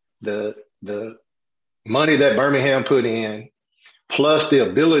why the money that Birmingham put in, plus the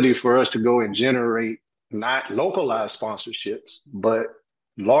ability for us to go and generate not localized sponsorships, but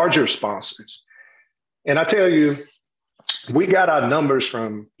larger sponsors. And I tell you, we got our numbers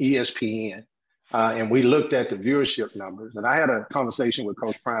from ESPN. And we looked at the viewership numbers. And I had a conversation with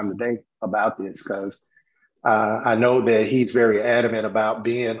Coach Prime today about this because I know that he's very adamant about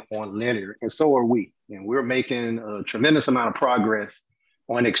being on linear, and so are we. And we're making a tremendous amount of progress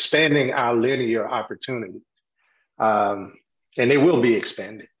on expanding our linear opportunities. And they will be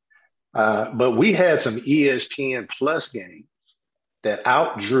expanded. But we had some ESPN Plus games that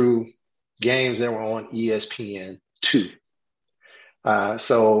outdrew games that were on ESPN2.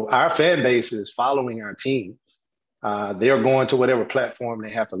 So our fan base is following our teams. They're going to whatever platform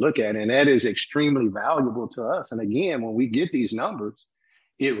they have to look at, and that is extremely valuable to us. And again, when we get these numbers,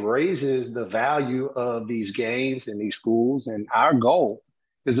 it raises the value of these games and these schools. And our goal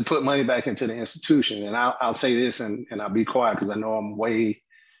is to put money back into the institution. And I'll say this, and I'll be quiet because I know I'm way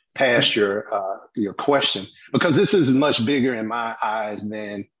past your question, because this is much bigger in my eyes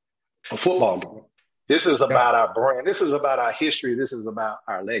than a football game. This is about our brand. This is about our history. This is about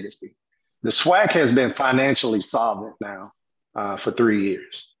our legacy. The SWAC has been financially solvent now for 3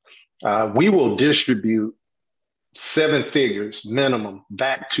 years. We will distribute 7 figures minimum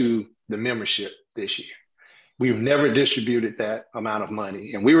back to the membership this year. We've never distributed that amount of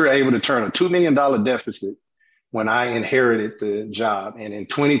money. And we were able to turn a $2 million deficit when I inherited the job. And in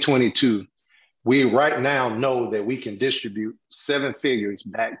 2022, we right now know that we can distribute 7 figures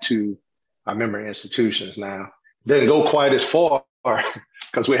back to our member institutions. Now, doesn't go quite as far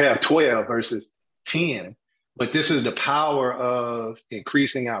because we have 12 versus 10, but this is the power of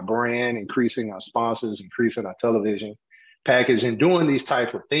increasing our brand, increasing our sponsors, increasing our television package, and doing these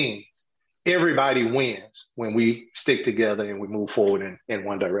type of things. Everybody wins when we stick together and we move forward in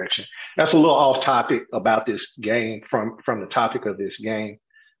one direction. That's a little off topic about this game from the topic of this game,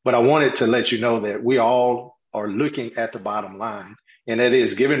 but I wanted to let you know that we all are looking at the bottom line, and that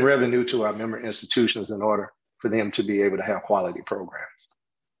is giving revenue to our member institutions in order for them to be able to have quality programs.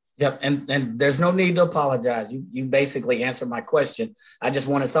 Yep, and there's no need to apologize. You basically answered my question. I just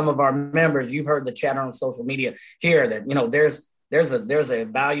wanted some of our members, you've heard the chatter on social media here, that there's an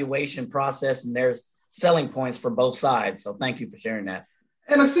evaluation process and there's selling points for both sides. So thank you for sharing that.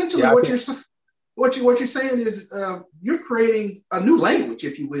 And essentially what you're saying is you're creating a new language,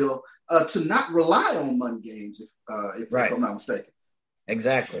 if you will, to not rely on money games, if I'm not mistaken.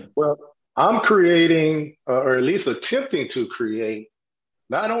 Exactly. Well, I'm creating, or at least attempting to create,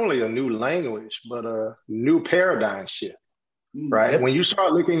 not only a new language, but a new paradigm shift, right? Yep. When you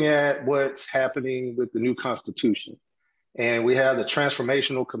start looking at what's happening with the new Constitution, and we have the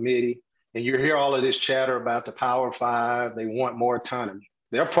Transformational Committee, and you hear all of this chatter about the Power Five, they want more autonomy.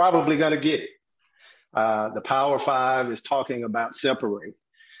 They're probably going to get it. The Power Five is talking about separate.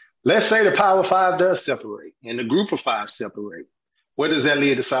 Let's say the Power Five does separate, and the Group of Five separate. Where does that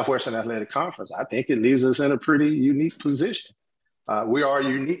lead to Southwestern Athletic Conference? I think it leaves us in a pretty unique position. We are a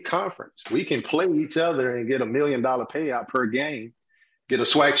unique conference. We can play each other and get $1 million payout per game, get a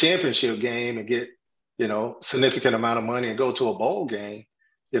SWAC championship game and get, significant amount of money and go to a bowl game.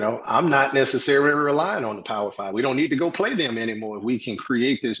 I'm not necessarily relying on the Power Five. We don't need to go play them anymore. We can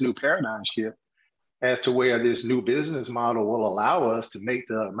create this new paradigm shift as to where this new business model will allow us to make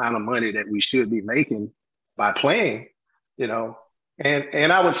the amount of money that we should be making by playing,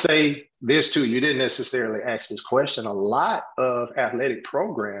 And I would say this too, you didn't necessarily ask this question. A lot of athletic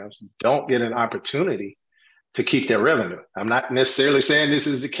programs don't get an opportunity to keep their revenue. I'm not necessarily saying this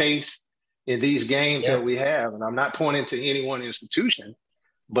is the case in these games that we have, and I'm not pointing to any one institution.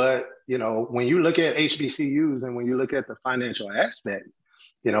 But, when you look at HBCUs and when you look at the financial aspect,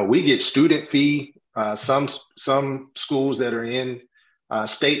 we get student fee. Some schools that are in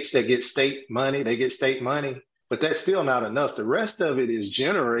states that get state money, they get state money, but that's still not enough. The rest of it is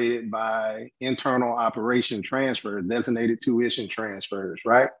generated by internal operation transfers, designated tuition transfers,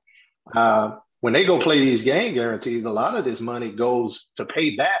 right? When they go play these game guarantees, a lot of this money goes to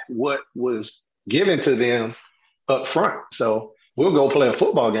pay back what was given to them up front. So we'll go play a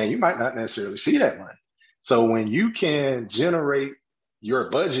football game. You might not necessarily see that money. So when you can generate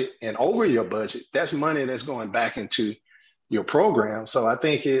your budget and over your budget, that's money that's going back into your program. So I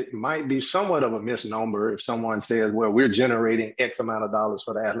think it might be somewhat of a misnomer if someone says, well, we're generating X amount of dollars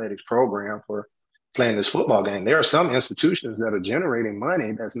for the athletics program for playing this football game. There are some institutions that are generating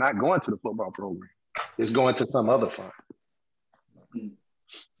money that's not going to the football program. It's going to some other fund.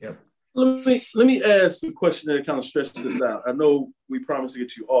 Yep. Let me ask a question that kind of stretches this out. I know we promised to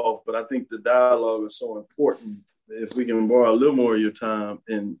get you off, but I think the dialogue is so important. If we can borrow a little more of your time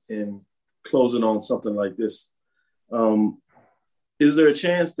in closing on something like this, is there a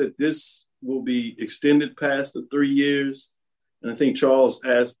chance that this will be extended past the 3 years? And I think Charles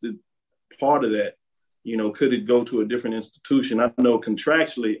asked part of that, could it go to a different institution? I know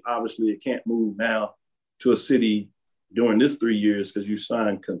contractually, obviously, it can't move now to a city during this 3 years because you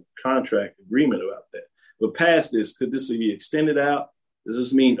signed contract agreement about that. But past this, could this be extended out? Does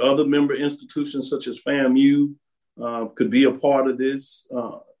this mean other member institutions such as FAMU could be a part of this?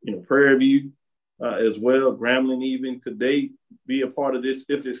 Prairie View as well, Grambling even, could they be a part of this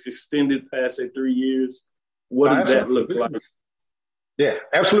if it's extended past, say, 3 years? What does that look like? Yeah,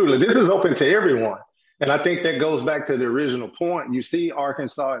 absolutely. This is open to everyone. And I think that goes back to the original point. You see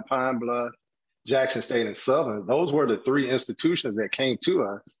Arkansas at Pine Bluff, Jackson State, and Southern. Those were the three institutions that came to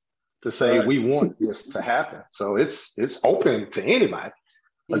us to say, we want this to happen. So it's open to anybody.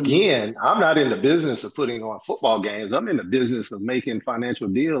 Again, I'm not in the business of putting on football games. I'm in the business of making financial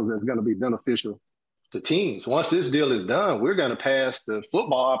deals that's going to be beneficial to teams. Once this deal is done, we're going to pass the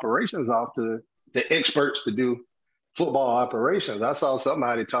football operations off to the experts to do football operations. I saw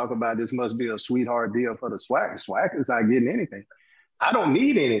somebody talk about this must be a sweetheart deal for the SWAC. SWAC is not getting anything. I don't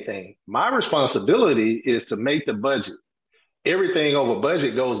need anything. My responsibility is to make the budget. Everything over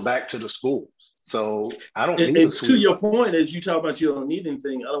budget goes back to the schools. So I don't need and to your point, as you talk about you don't need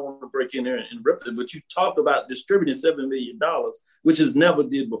anything, I don't want to break in there and interrupt it, but you talked about distributing $7 million, which is never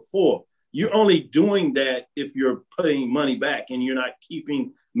did before. You're only doing that if you're putting money back and you're not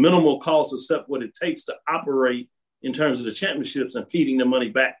keeping minimal costs except what it takes to operate in terms of the championships and feeding the money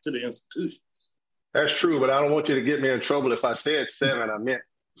back to the institutions. That's true, but I don't want you to get me in trouble. If I said seven, I meant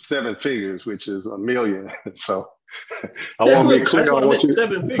seven figures, which is $1 million. So I want to be clear. I want you,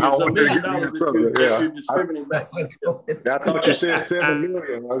 seven figures, $1 million that you're distributing back. I thought you said 7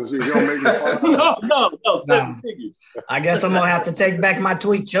 million. No, 7 figures. I guess I'm gonna have to take back my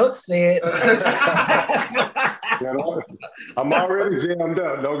tweet. Chuck said. I'm already jammed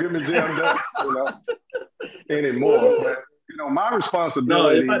up. Don't get me jammed up, anymore. But, my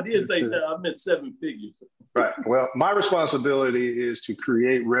responsibility. No, if I did say that, I meant 7 figures. Right. Well, my responsibility is to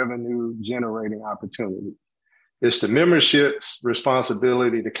create revenue generating opportunities. It's the membership's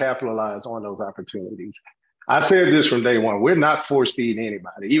responsibility to capitalize on those opportunities. I said this from day one. We're not force feeding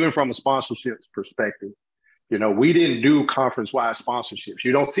anybody, even from a sponsorship perspective. We didn't do conference-wide sponsorships.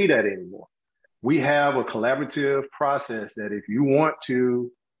 You don't see that anymore. We have a collaborative process that if you want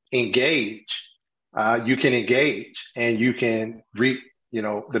to engage, you can engage and you can reap,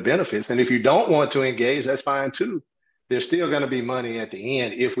 the benefits. And if you don't want to engage, that's fine too. There's still going to be money at the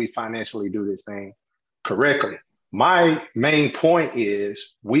end if we financially do this thing correctly. My main point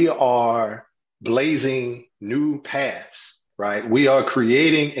is we are blazing new paths, right? We are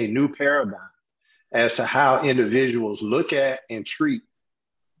creating a new paradigm as to how individuals look at and treat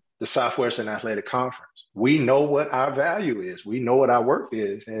the Southwestern Athletic Conference. We know what our value is. We know what our worth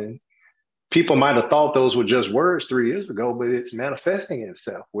is. And people might have thought those were just words 3 years ago, but it's manifesting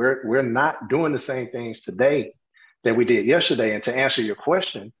itself. We're not doing the same things today that we did yesterday. And to answer your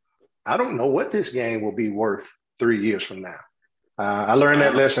question, I don't know what this game will be worth 3 years from now. I learned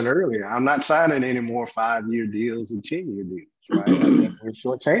that lesson earlier. I'm not signing any more 5-year deals and 10-year deals, right? I think we're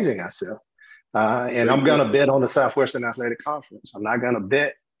shortchanging ourselves. And I'm going to bet on the Southwestern Athletic Conference. I'm not going to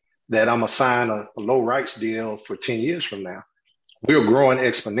bet that I'm going to sign a low rights deal for 10 years from now. We're growing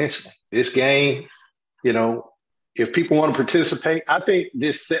exponentially. This game, you know, if people want to participate, I think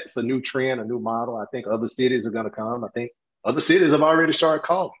this sets a new trend, a new model. I think other cities are going to come. I think other cities have already started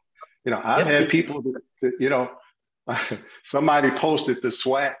calling. You know, I've had people, you know, somebody posted the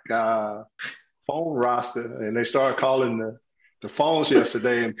SWAC phone roster and they started calling the phones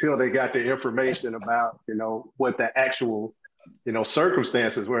yesterday until they got the information about, you know, what the actual, you know,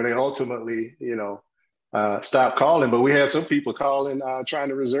 circumstances where they ultimately, you know, stopped calling. But we had some people calling, trying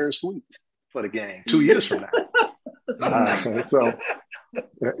to reserve suites for the game 2 years from now. So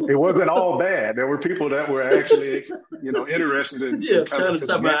it wasn't all bad. There were people that were actually, you know, interested in trying to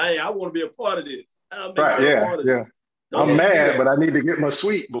talk about, hey, I want to be a part of this. Right? Yeah. I'm mad, but I need to get my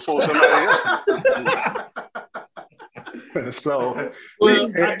suite before somebody else. So,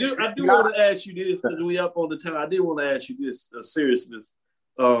 I do want to ask you this because we up on the time. I did want to ask you this seriousness.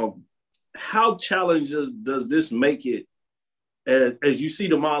 How challenging does this make it as you see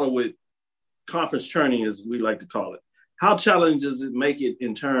the model with conference churning, as we like to call it? How challenging does it make it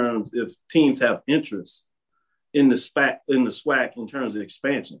in terms if teams have interest in the SWAC in terms of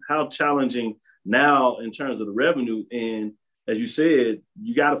expansion? How challenging now in terms of the revenue? And as you said,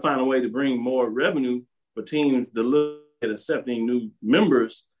 you got to find a way to bring more revenue for teams to look at accepting new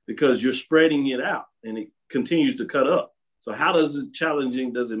members because you're spreading it out and it continues to cut up. So how does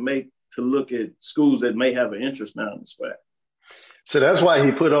it make to look at schools that may have an interest now in the SWAC? So that's why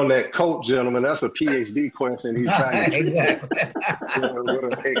he put on that coat, gentlemen. That's a PhD question. He's trying to exactly.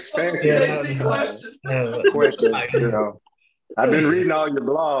 With an expansion question. You know, I've been reading all your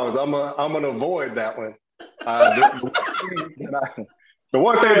blogs. I'm gonna avoid that one. The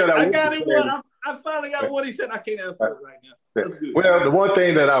one thing that I got him one. I finally got what he said. I can't answer it right now. That's good. Well, the one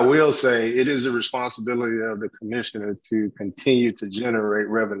thing that I will say, it is the responsibility of the commissioner to continue to generate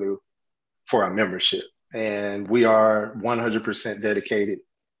revenue for our membership. And we are 100% dedicated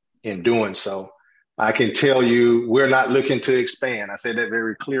in doing so. I can tell you we're not looking to expand. I said that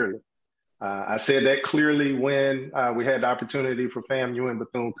very clearly. I said that clearly when we had the opportunity for FAMU and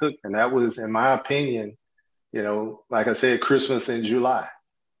Bethune-Cookman. And that was, in my opinion, you know, like I said, Christmas in July.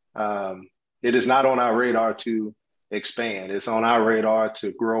 It is not on our radar to expand. It's on our radar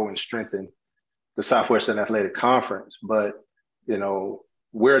to grow and strengthen the Southwestern Athletic Conference. But, you know,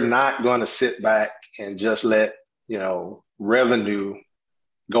 we're not going to sit back and just let, you know, revenue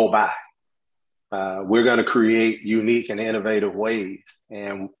go by. We're going to create unique and innovative ways.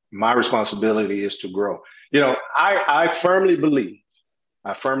 And my responsibility is to grow. You know, I firmly believe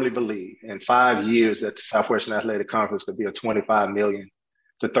in 5 years that the Southwestern Athletic Conference could be a 25 million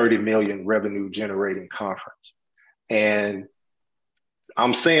to 30 million revenue generating conference. And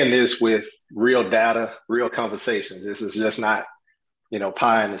I'm saying this with real data, real conversations. This is just not, you know,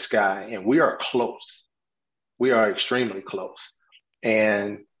 pie in the sky. And we are close. We are extremely close.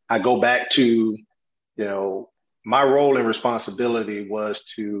 And I go back to, you know, my role and responsibility was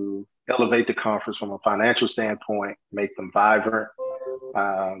to elevate the conference from a financial standpoint, make them vibrant.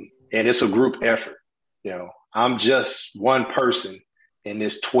 And it's a group effort. You know, I'm just one person in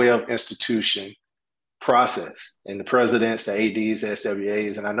this 12 institution process, and the presidents, the ADs, the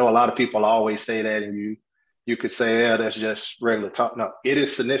SWAs. And I know a lot of people always say that, and you could say, yeah, that's just regular talk. No, it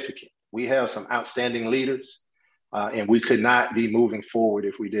is significant. We have some outstanding leaders, and we could not be moving forward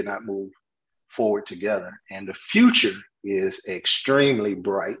if we did not move forward together. And the future is extremely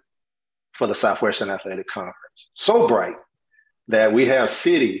bright for the Southwestern Athletic Conference. So bright that we have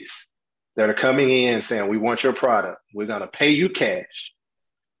cities that are coming in saying, we want your product. We're going to pay you cash.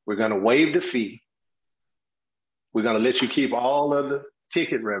 We're going to waive the fee. We're going to let you keep all of the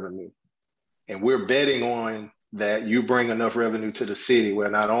ticket revenue. And we're betting on that you bring enough revenue to the city where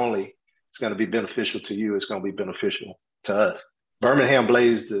not only it's going to be beneficial to you, it's going to be beneficial to us. Birmingham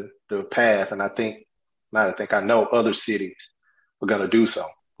blazed the path, and I know other cities are going to do so.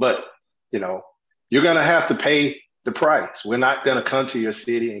 But, you know, you're going to have to pay the price. We're not going to come to your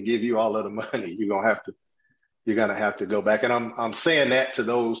city and give you all of the money. You're going to have to go back. And I'm saying that to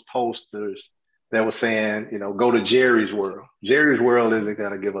those posters that were saying, you know, go to Jerry's World. Jerry's World isn't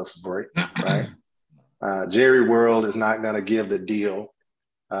going to give us a break, right? Jerry World is not going to give the deal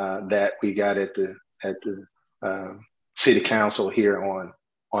that we got at the city council here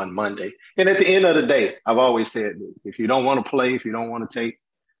on Monday. And at the end of the day, I've always said this: if you don't want to play, if you don't want to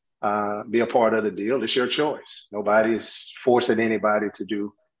be a part of the deal, it's your choice. Nobody's forcing anybody to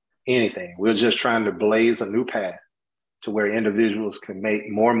do anything. We're just trying to blaze a new path to where individuals can make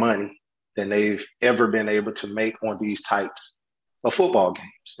more money than they've ever been able to make on these types of football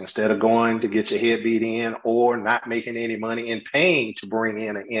games instead of going to get your head beat in or not making any money and paying to bring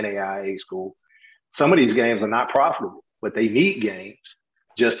in an NAIA school. Some of these games are not profitable, but they need games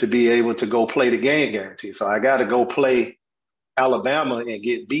just to be able to go play the game guarantee. So I got to go play Alabama and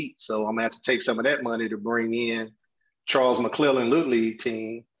get beat. So I'm going to have to take some of that money to bring in Charles McClellan Little League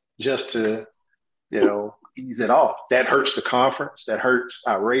team just to, ease it off. That hurts the conference. That hurts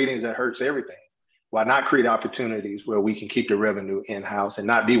our ratings. That hurts everything. Why not create opportunities where we can keep the revenue in-house and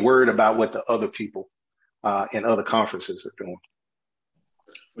not be worried about what the other people in other conferences are doing?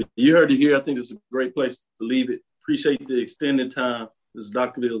 You heard it here. I think it's a great place to leave it. Appreciate the extended time. This is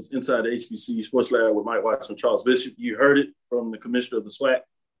Dr. Bill's Inside the HBCU Sports Lab with Mike Watson and Charles Bishop. You heard it from the commissioner of the SWAC,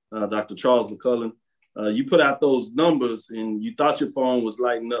 Dr. Charles McClellan. You put out those numbers and you thought your phone was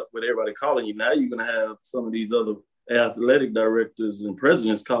lighting up with everybody calling you. Now you're going to have some of these other athletic directors and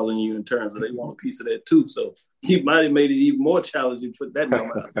presidents calling you in terms of they want a piece of that too. So you might have made it even more challenging to put that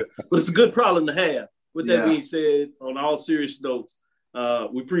number out there. But it's a good problem to have. With that being said, on all serious notes,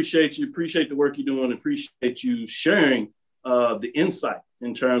 we appreciate you, appreciate the work you're doing, appreciate you sharing the insight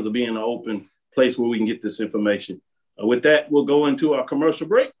in terms of being an open place where we can get this information. With that, we'll go into our commercial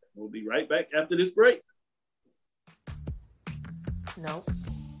break. We'll be right back after this break. Nope.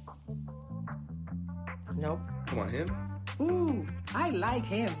 Come on, him? Ooh, I like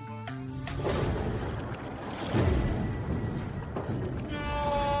him.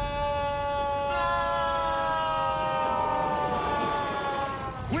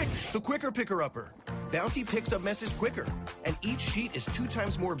 Quick, the Quicker Picker-Upper. Bounty picks up messes quicker, and each sheet is 2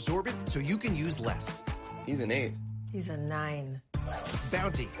 times more absorbent, so you can use less. He's an 8. He's a 9.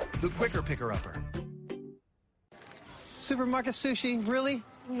 Bounty, the Quicker Picker-Upper. Supermarket sushi, really?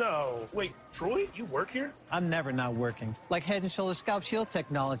 No. Wait, Troy, you work here? I'm never not working. Like Head & Shoulders Scalp Shield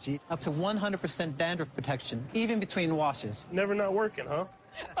technology, up to 100% dandruff protection, even between washes. Never not working, huh?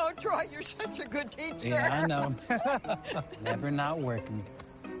 Oh, Troy, you're such a good teacher. Yeah, I know. Never not working.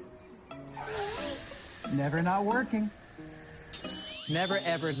 Never not working. Never,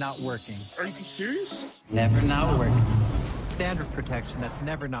 ever not working. Are you serious? Never not working. Dandruff protection that's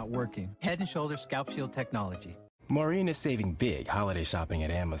never not working. Head & Shoulders Scalp Shield technology. Maureen is saving big holiday shopping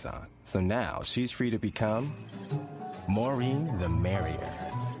at Amazon. So now she's free to become Maureen the Merrier.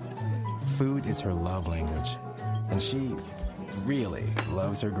 Food is her love language. And she really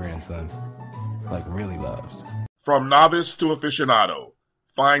loves her grandson. Like really loves. From novice to aficionado,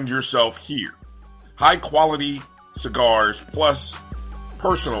 find yourself here. High quality cigars plus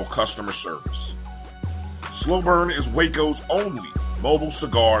personal customer service. Slow Burn is Waco's only mobile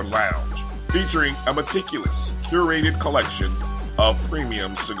cigar lounge, featuring a meticulous, curated collection of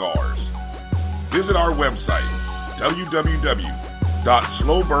premium cigars. Visit our website,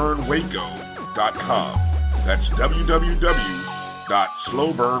 www.slowburnwaco.com. That's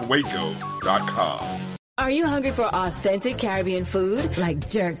www.slowburnwaco.com. Are you hungry for authentic Caribbean food? Like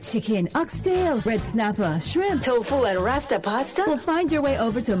jerk chicken, oxtail, red snapper, shrimp, tofu, and rasta pasta? Well, find your way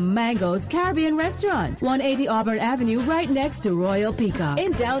over to Mango's Caribbean Restaurant, 180 Auburn Avenue, right next to Royal Peacock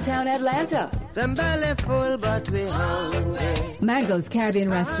in downtown Atlanta. Them belly full, but we hungry. Mango's Caribbean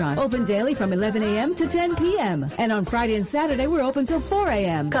Restaurant, open daily from 11 a.m. to 10 p.m. And on Friday and Saturday, we're open till 4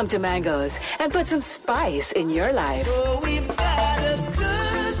 a.m. Come to Mango's and put some spice in your life. Oh, we've got a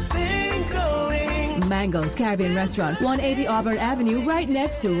good thing going. Mango's Caribbean Restaurant, 180 Auburn Avenue, right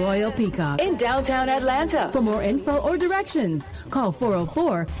next to Royal Peacock in downtown Atlanta. For more info or directions, call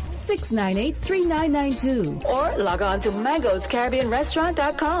 404-698-3992 or log on to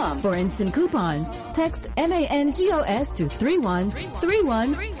mangoscaribbeanrestaurant.com. For instant coupons, text MANGOS to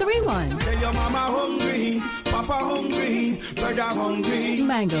 313131. Tell your mama hungry, papa hungry, brother hungry.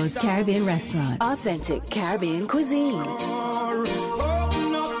 Mango's Caribbean Restaurant, authentic Caribbean cuisine.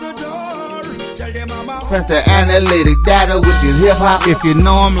 Press the analytic data with your hip hop. If you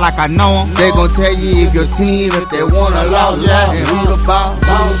know them like I know them, they gon' tell you if your team, if they wanna lose, and who the ball.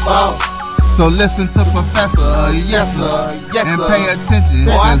 So listen to Professor, yes sir, and pay attention,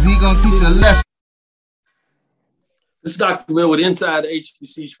 cause he gon' teach a lesson. This is Dr. Bill with Inside the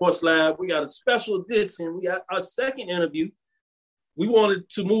HBC Sports Lab. We got a special edition. We got our second interview. We wanted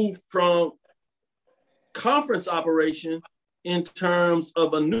to move from conference operation in terms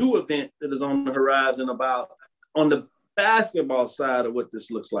of a new event that is on the horizon on the basketball side of what this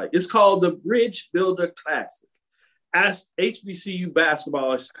looks like. It's called the Bridge Builder Classic, HBCU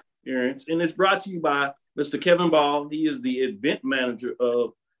basketball experience, and it's brought to you by Mr. Kevin Ball. He is the event manager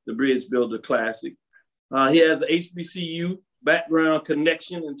of the Bridge Builder Classic. He has an HBCU background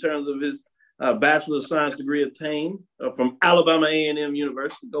connection in terms of his Bachelor of Science degree obtained from Alabama A&M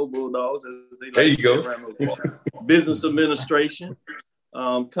University. Go Bulldogs. As they like there you go. business administration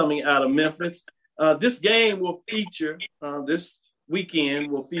coming out of Memphis. This game will feature, this weekend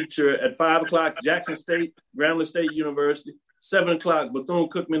will feature at 5 o'clock, Jackson State, Grambling State University, 7 o'clock,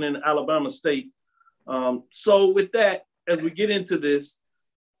 Bethune-Cookman and Alabama State. So with that, as we get into this,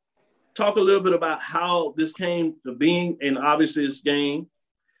 talk a little bit about how this came to being. And obviously this game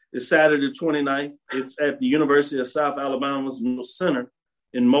is Saturday the 29th. It's at the University of South Alabama's Middle Center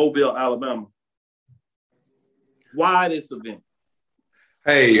in Mobile, Alabama. Why this event?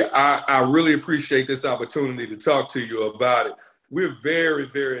 Hey, I really appreciate this opportunity to talk to you about it. We're very,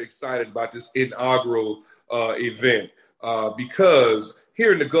 very excited about this inaugural event because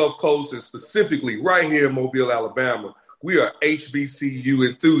here in the Gulf Coast and specifically right here in Mobile, Alabama, we are HBCU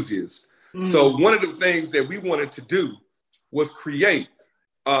enthusiasts. So one of the things that we wanted to do was create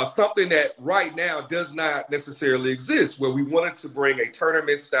something that right now does not necessarily exist, where we wanted to bring a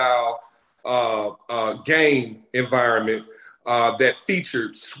tournament-style game environment that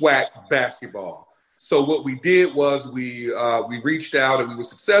featured SWAC basketball. So what we did was we reached out and we were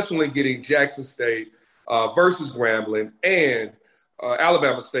successful in getting Jackson State versus Grambling and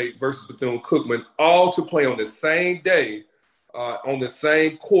Alabama State versus Bethune-Cookman all to play on the same day, on the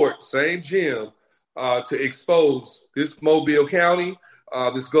same court, same gym, to expose this Mobile County,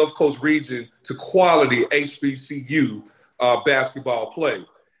 this Gulf Coast region to quality HBCU basketball play.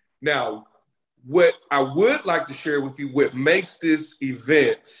 Now, what I would like to share with you, what makes this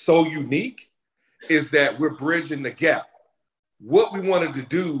event so unique is that we're bridging the gap. What we wanted to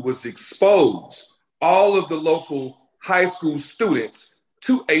do was expose all of the local high school students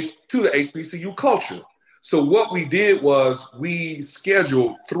to the HBCU culture. So what we did was we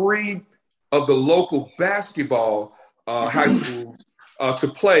scheduled 3 of the local basketball high schools to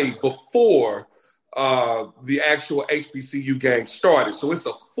play before the actual HBCU game started. So it's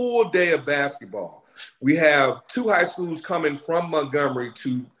a full day of basketball. We have 2 high schools coming from Montgomery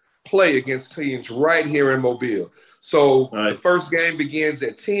to play against teams right here in Mobile. So the first game begins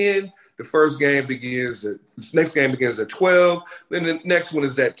at 10. This next game begins at 12. Then the next one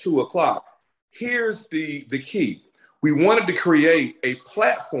is at 2 o'clock. Here's the key. We wanted to create a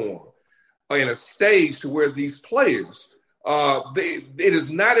platform and a stage to where these players, it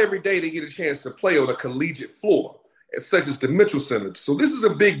is not every day they get a chance to play on a collegiate floor, such as the Mitchell Center. So this is a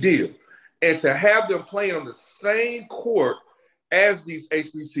big deal. And to have them playing on the same court as these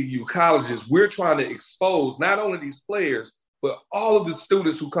HBCU colleges, we're trying to expose not only these players, but all of the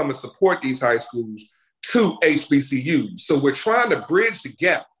students who come and support these high schools to HBCUs. So we're trying to bridge the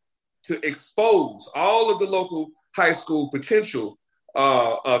gap to expose all of the local high school potential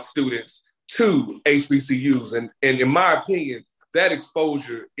students to HBCUs. And in my opinion, that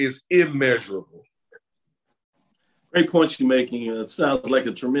exposure is immeasurable. Great points you're making. It sounds like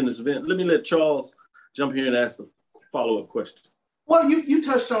a tremendous event. Let me let Charles jump here and ask a follow-up question. Well, you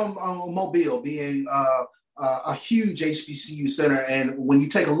touched on Mobile being a huge HBCU center. And when you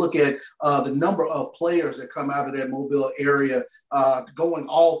take a look at the number of players that come out of that Mobile area, going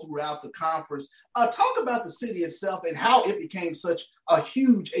all throughout the conference, talk about the city itself and how it became such a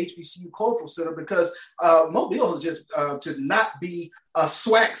huge HBCU cultural center, because Mobile has just, to not be a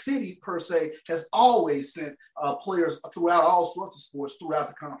SWAC city per se, has always sent players throughout all sorts of sports throughout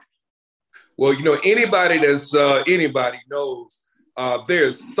the conference. Well, anybody knows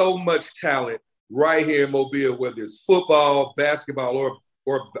there's so much talent right here in Mobile, whether it's football, basketball,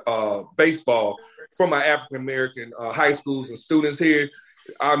 or baseball, from our African-American high schools and students here.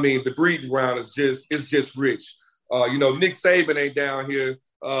 I mean, the breeding ground is just rich. Nick Saban ain't down here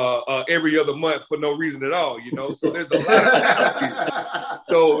every other month for no reason at all, so there's a lot of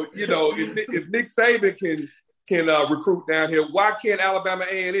talent here. So, if Nick Saban can recruit down here, why can't Alabama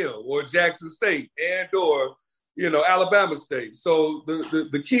A&M or Jackson State or Alabama State? So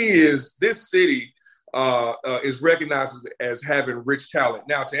the key is this city is recognized as having rich talent.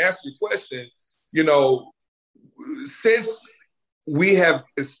 Now, to answer your question, since we have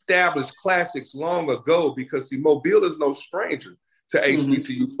established classics long ago, because Mobile is no stranger to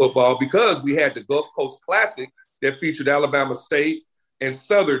HBCU football, because we had the Gulf Coast Classic that featured Alabama State and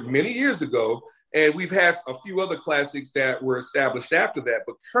Southern many years ago. And we've had a few other classics that were established after that.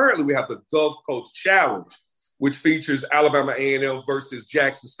 But currently we have the Gulf Coast Challenge, which features Alabama A&M versus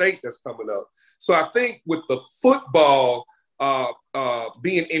Jackson State that's coming up. So I think with the football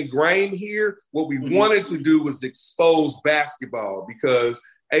being ingrained here, what we wanted to do was expose basketball, because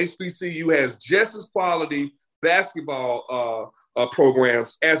HBCU has just as quality basketball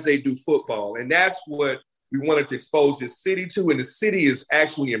programs as they do football. And that's what we wanted to expose this city to. And the city is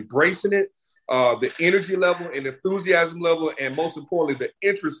actually embracing it. The energy level and enthusiasm level, and most importantly, the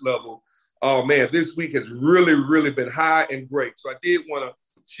interest level oh man, this week has really, really been high and great. So I did want to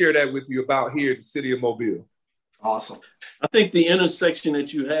share that with you about here in the city of Mobile. Awesome. I think the intersection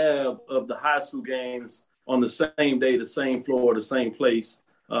that you have of the high school games on the same day, the same floor, the same place,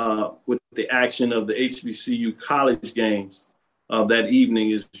 with the action of the HBCU college games that evening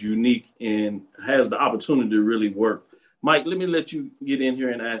is unique and has the opportunity to really work. Mike, let me let you get in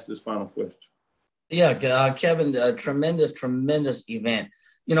here and ask this final question. Yeah, Kevin, a tremendous event.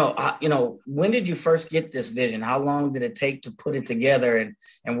 When did you first get this vision? How long did it take to put it together?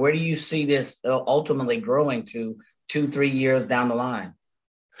 And where do you see this ultimately growing to 2-3 years down the line?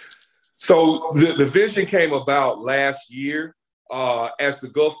 So the vision came about last year as the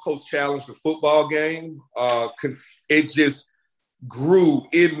Gulf Coast Challenge, the football game. It just grew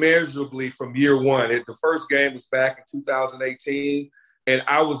immeasurably from year one. The first game was back in 2018, and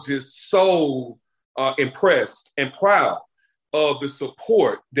I was just so impressed and proud of the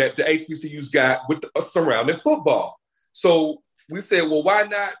support that the HBCUs got with surrounding football. So we said, well, why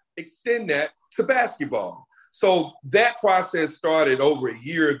not extend that to basketball? So that process started over a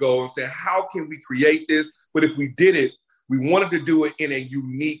year ago and said, how can we create this? But if we did it, we wanted to do it in a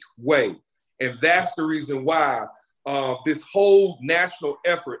unique way. And that's the reason why this whole national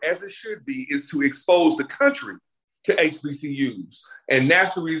effort, as it should be, is to expose the country to HBCUs. And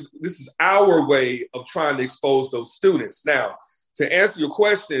that's the reason, this is our way of trying to expose those students. Now, to answer your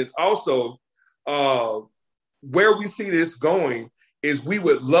question, also, where we see this going is we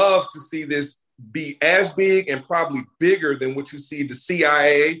would love to see this be as big and probably bigger than what you see the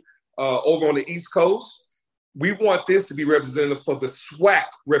CIA over on the East Coast. We want this to be representative for the SWAC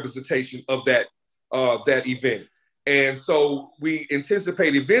representation of that event. And so we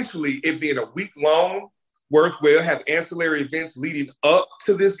anticipate eventually it being a week-long where we'll have ancillary events leading up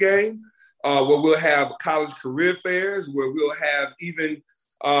to this game, where we'll have college career fairs, where we'll have even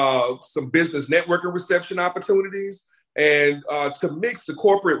some business networking reception opportunities, and to mix the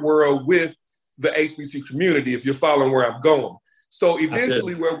corporate world with the HBCU community, if you're following where I'm going. So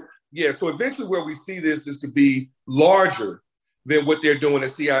eventually where we see this is to be larger than what they're doing at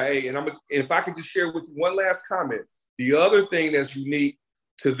CIA. And if I could just share with you one last comment, the other thing that's unique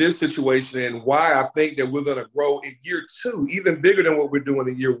to this situation and why I think that we're going to grow in year two, even bigger than what we're doing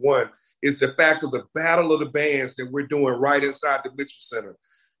in year one, is the fact of the battle of the bands that we're doing right inside the Mitchell Center.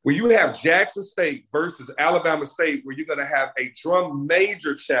 When you have Jackson State versus Alabama State, where you're going to have a drum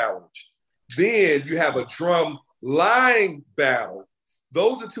major challenge, then you have a drum line battle.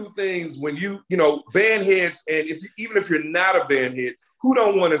 Those are two things when band heads, and even if you're not a band head, who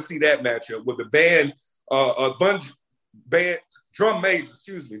don't want to see that matchup with the drum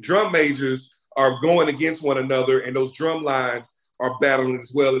majors are going against one another, and those drum lines are battling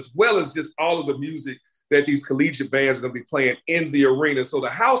as well as just all of the music that these collegiate bands are going to be playing in the arena. So the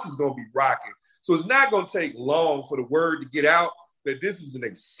house is going to be rocking. So it's not going to take long for the word to get out that this is an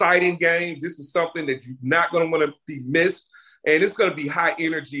exciting game. This is something that you're not going to want to be missed. And it's going to be high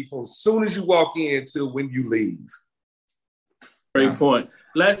energy from as soon as you walk in till when you leave. Great point.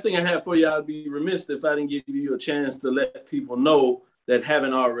 Last thing I have for you, I'd be remiss if I didn't give you a chance to let people know that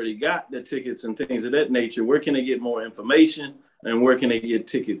haven't already got their tickets and things of that nature. Where can they get more information and where can they get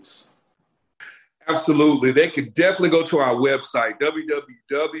tickets? Absolutely. They could definitely go to our website,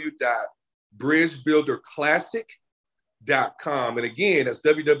 www.bridgebuilderclassic.com. And again, that's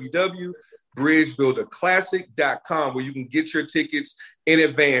www.bridgebuilderclassic.com, where you can get your tickets in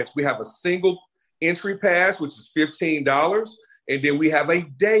advance. We have a single entry pass, which is $15. And then we have a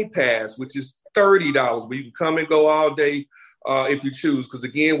day pass, which is $30, where you can come and go all day if you choose. Because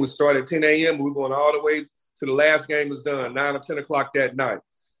again, we start at 10 a.m. We're going all the way to the last game is done, 9 or 10 o'clock that night.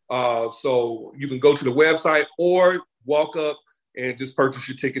 So you can go to the website or walk up and just purchase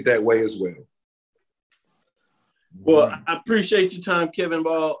your ticket that way as well. Well, I appreciate your time, Kevin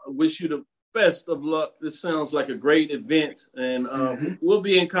Ball. I wish you the best of luck. This sounds like a great event, and we'll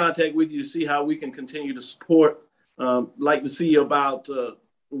be in contact with you to see how we can continue to support. Like to see about,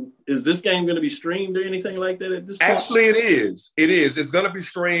 is this game going to be streamed or anything like that at this point? Actually, it is. It is. It's going to be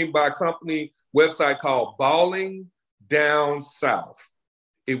streamed by a company website called Balling Down South.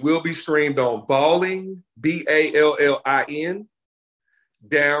 It will be streamed on Balling, Ballin,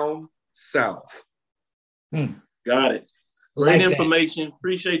 Down South. Got it. Great information.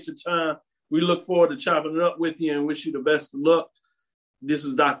 Appreciate your time. We look forward to chopping it up with you and wish you the best of luck. This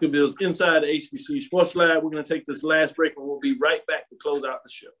is Dr. Bill's Inside the HBCU Sports Lab. We're going to take this last break and we'll be right back to close out the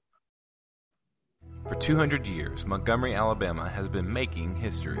show. For 200 years, Montgomery, Alabama has been making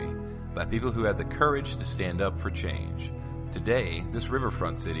history by people who had the courage to stand up for change. Today, this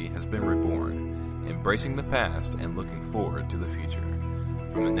riverfront city has been reborn, embracing the past and looking forward to the future.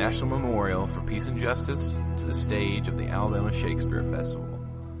 From the National Memorial for Peace and Justice to the stage of the Alabama Shakespeare Festival,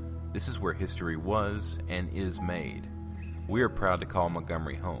 this is where history was and is made. We are proud to call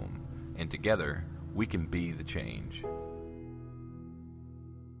Montgomery home, and together we can be the change.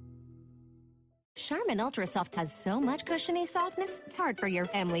 Charmin Ultra Soft has so much cushiony softness, it's hard for your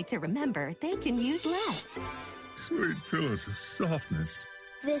family to remember they can use less. Sweet pillows of softness.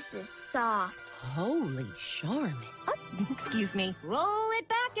 This is soft. Holy Charmin. Oh, excuse me. Roll it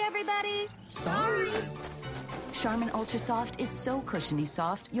back, everybody. Sorry. Charmin Ultra Soft is so cushiony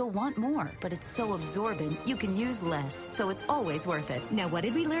soft, you'll want more, but it's so absorbent, you can use less, so it's always worth it. Now, what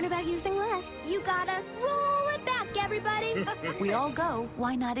did we learn about using less? You gotta roll it back, everybody. We all go.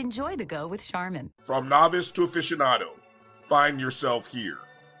 Why not enjoy the go with Charmin? From novice to aficionado, find yourself here.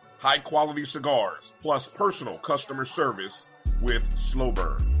 High-quality cigars plus personal customer service with Slow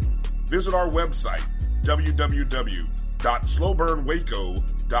Burn. Visit our website,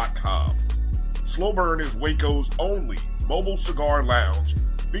 www.slowburnwaco.com. Slow Burn is Waco's only mobile cigar lounge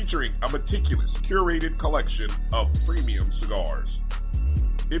featuring a meticulous, curated collection of premium cigars.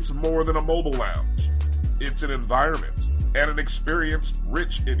 It's more than a mobile lounge. It's an environment and an experience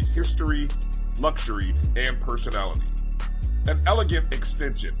rich in history, luxury, and personality. An elegant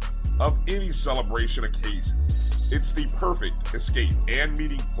extension of any celebration occasion. It's the perfect escape and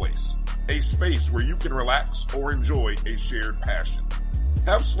meeting place, a space where you can relax or enjoy a shared passion.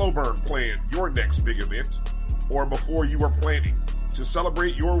 Have Slow Burn plan your next big event, or before you are planning to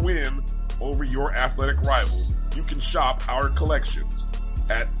celebrate your win over your athletic rival, you can shop our collections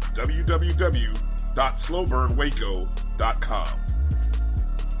at www.slowburnwaco.com.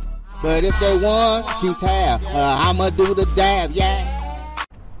 But if they want to tab, I'ma do the dab, yeah.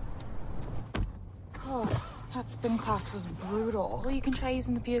 Oh, that spin class was brutal. Well, you can try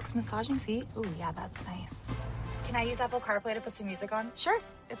using the Buick's massaging seat. Ooh, yeah, that's nice. Can I use Apple CarPlay to put some music on? Sure,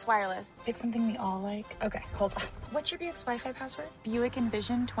 it's wireless. Pick something we all like. Okay, hold on. What's your Buick's Wi-Fi password? Buick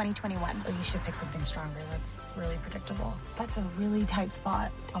Envision 2021. Oh, you should pick something stronger. That's really predictable. That's a really tight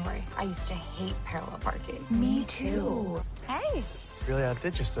spot. Don't worry, I used to hate parallel parking. Me too. Hey. Really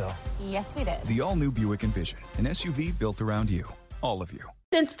outdid yourself. Yes, we did. The all-new Buick Envision, an SUV built around you. All of you.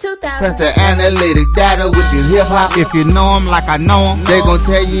 Since 2000. Press the analytic data with your hip hop. If you know them like I know them, they gon'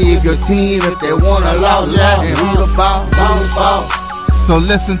 tell you if your team, if they want a lot, and who the ball. So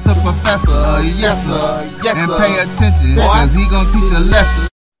listen to Professor, yes sir, and pay attention, cause he gon' teach a lesson.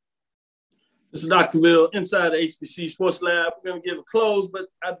 This is Dr. Ville inside the HBC Sports Lab. We're gonna give a close, but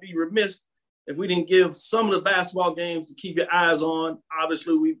I'd be remiss if we didn't give some of the basketball games to keep your eyes on.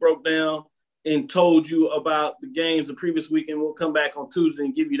 Obviously, we broke down and told you about the games the previous weekend. We'll come back on Tuesday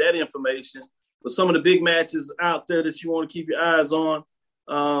and give you that information. But some of the big matches out there that you want to keep your eyes on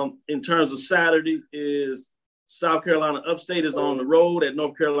in terms of Saturday is South Carolina Upstate is on the road at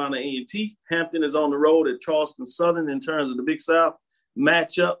North Carolina A&T. Hampton is on the road at Charleston Southern in terms of the Big South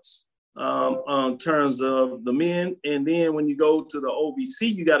matchups in terms of the men. And then when you go to the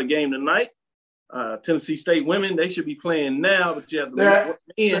OVC, you got a game tonight. Tennessee State women, they should be playing now, but you have to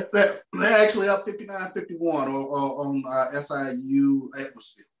they're actually up 59-51 on SIU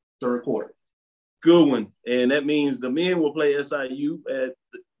atmosphere, third quarter. Good one. And that means the men will play SIU at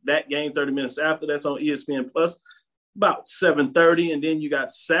that game 30 minutes after. That's on ESPN Plus, about 7:30. And then you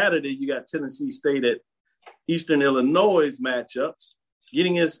got Saturday, you got Tennessee State at Eastern Illinois matchups.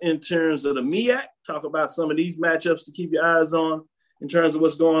 Getting us in terms of the MEAC, talk about some of these matchups to keep your eyes on. In terms of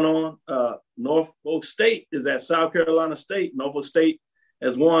what's going on, Norfolk State is at South Carolina State. Norfolk State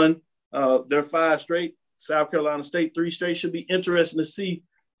has won their 5 straight. South Carolina State 3 straight. Should be interesting to see,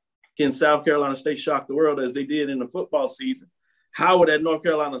 can South Carolina State shock the world as they did in the football season. Howard at North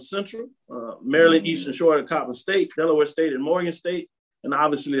Carolina Central, Maryland Eastern Shore at Coppin State, Delaware State and Morgan State. And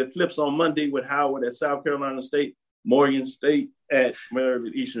obviously it flips on Monday with Howard at South Carolina State, Morgan State at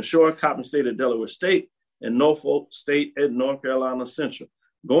Maryland Eastern Shore, Coppin State at Delaware State, and Norfolk State at North Carolina Central.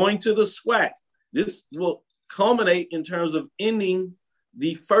 Going to the SWAC, this will culminate in terms of ending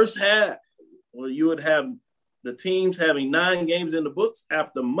the first half, where you would have the teams having 9 games in the books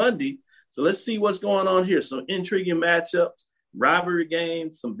after Monday. So let's see what's going on here. Some intriguing matchups, rivalry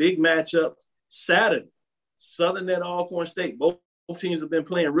games, some big matchups. Saturday, Southern at Alcorn State. Both teams have been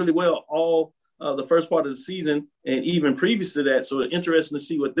playing really well all the first part of the season and even previous to that. So interesting to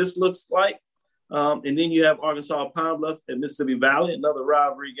see what this looks like. And then you have Arkansas Pine Bluff at Mississippi Valley, another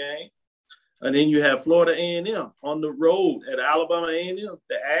rivalry game. And then you have Florida A&M on the road at Alabama A&M.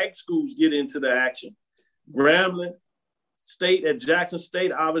 The Ag schools get into the action. Grambling State at Jackson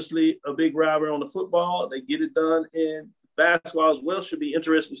State, obviously a big rivalry on the football. They get it done in basketball as well. Should be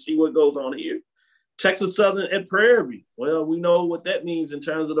interesting to see what goes on here. Texas Southern at Prairie View. Well, we know what that means in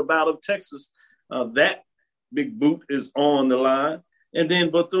terms of the Battle of Texas. That big boot is on the line. And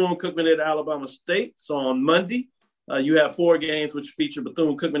then Bethune-Cookman at Alabama State. So on Monday, you have 4 games which feature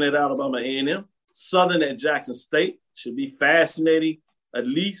Bethune-Cookman at Alabama A&M. Southern at Jackson State. Should be fascinating, at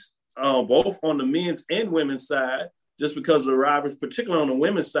least both on the men's and women's side, just because of the rivalries, particularly on the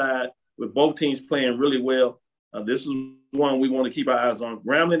women's side, with both teams playing really well. This is one we want to keep our eyes on.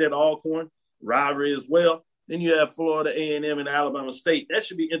 Grambling at Alcorn, rivalry as well. Then you have Florida A&M and Alabama State. That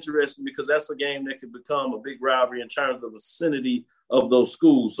should be interesting because that's a game that could become a big rivalry in terms of vicinity of those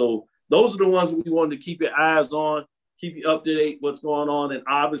schools. So those are the ones that we wanted to keep your eyes on, keep you up to date what's going on. And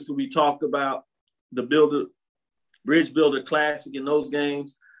obviously we talked about the Bridge Builder Classic in those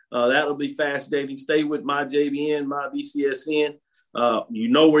games. That'll be fascinating. Stay with my JBN, my BCSN. You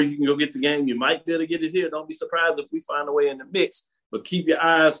know where you can go get the game. You might be able to get it here. Don't be surprised if we find a way in the mix. But keep your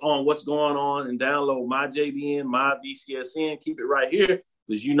eyes on what's going on and download my JBN, my BCSN. Keep it right here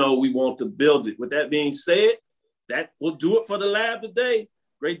because you know we want to build it. With that being said, that will do it for the lab today.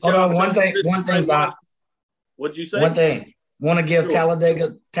 Great job. Hold on, one thing, Doc. What'd you say? One thing. Want to give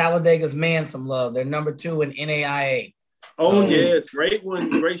Talladega's men some love. They're number 2 in NAIA. Oh, yeah. Great one.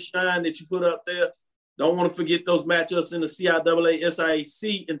 Great shine that you put up there. Don't want to forget those matchups in the CIAA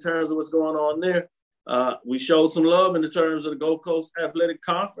SIAC in terms of what's going on there. We showed some love in the terms of the Gold Coast Athletic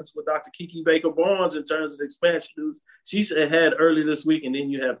Conference with Dr. Kiki Baker-Barnes in terms of the expansion news she had early this week, and then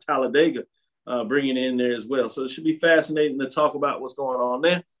you have Talladega bringing in there as well. So it should be fascinating to talk about what's going on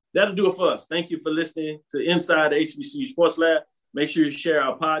there. That'll do it for us. Thank you for listening to Inside the HBCU Sports Lab. Make sure you share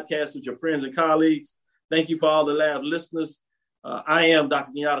our podcast with your friends and colleagues. Thank you for all the lab listeners. I am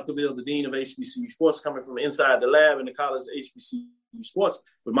Dr. Kenyatta Cavill, the Dean of HBCU Sports, coming from inside the lab in the College of HBCU Sports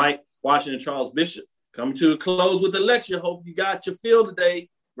with Mike Washington, Charles Bishop. Coming to a close with the lecture. Hope you got your fill today.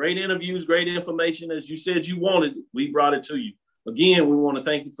 Great interviews, great information. As you said you wanted, we brought it to you. Again, we want to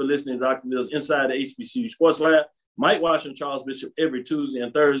thank you for listening to Dr. Mills Inside the HBCU Sports Lab. Mike Washington, Charles Bishop, every Tuesday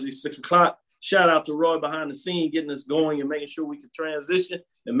and Thursday, 6 o'clock. Shout out to Roy behind the scene, getting us going and making sure we can transition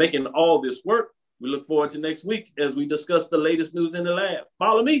and making all this work. We look forward to next week as we discuss the latest news in the lab.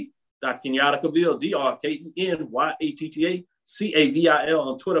 Follow me, Dr. Kenyatta Cavill, DrKenyatta Cavil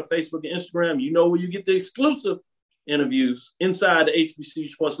on Twitter, Facebook, and Instagram. You know where you get the exclusive interviews. Inside the HBCU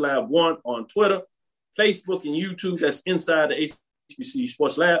Sports Lab 1 on Twitter, Facebook, and YouTube. That's Inside the HBCU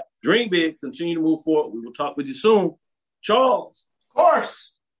Sports Lab. Dream big. Continue to move forward. We will talk with you soon. Charles. Of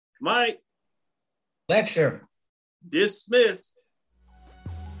course. Mike. Lecture. Dismiss.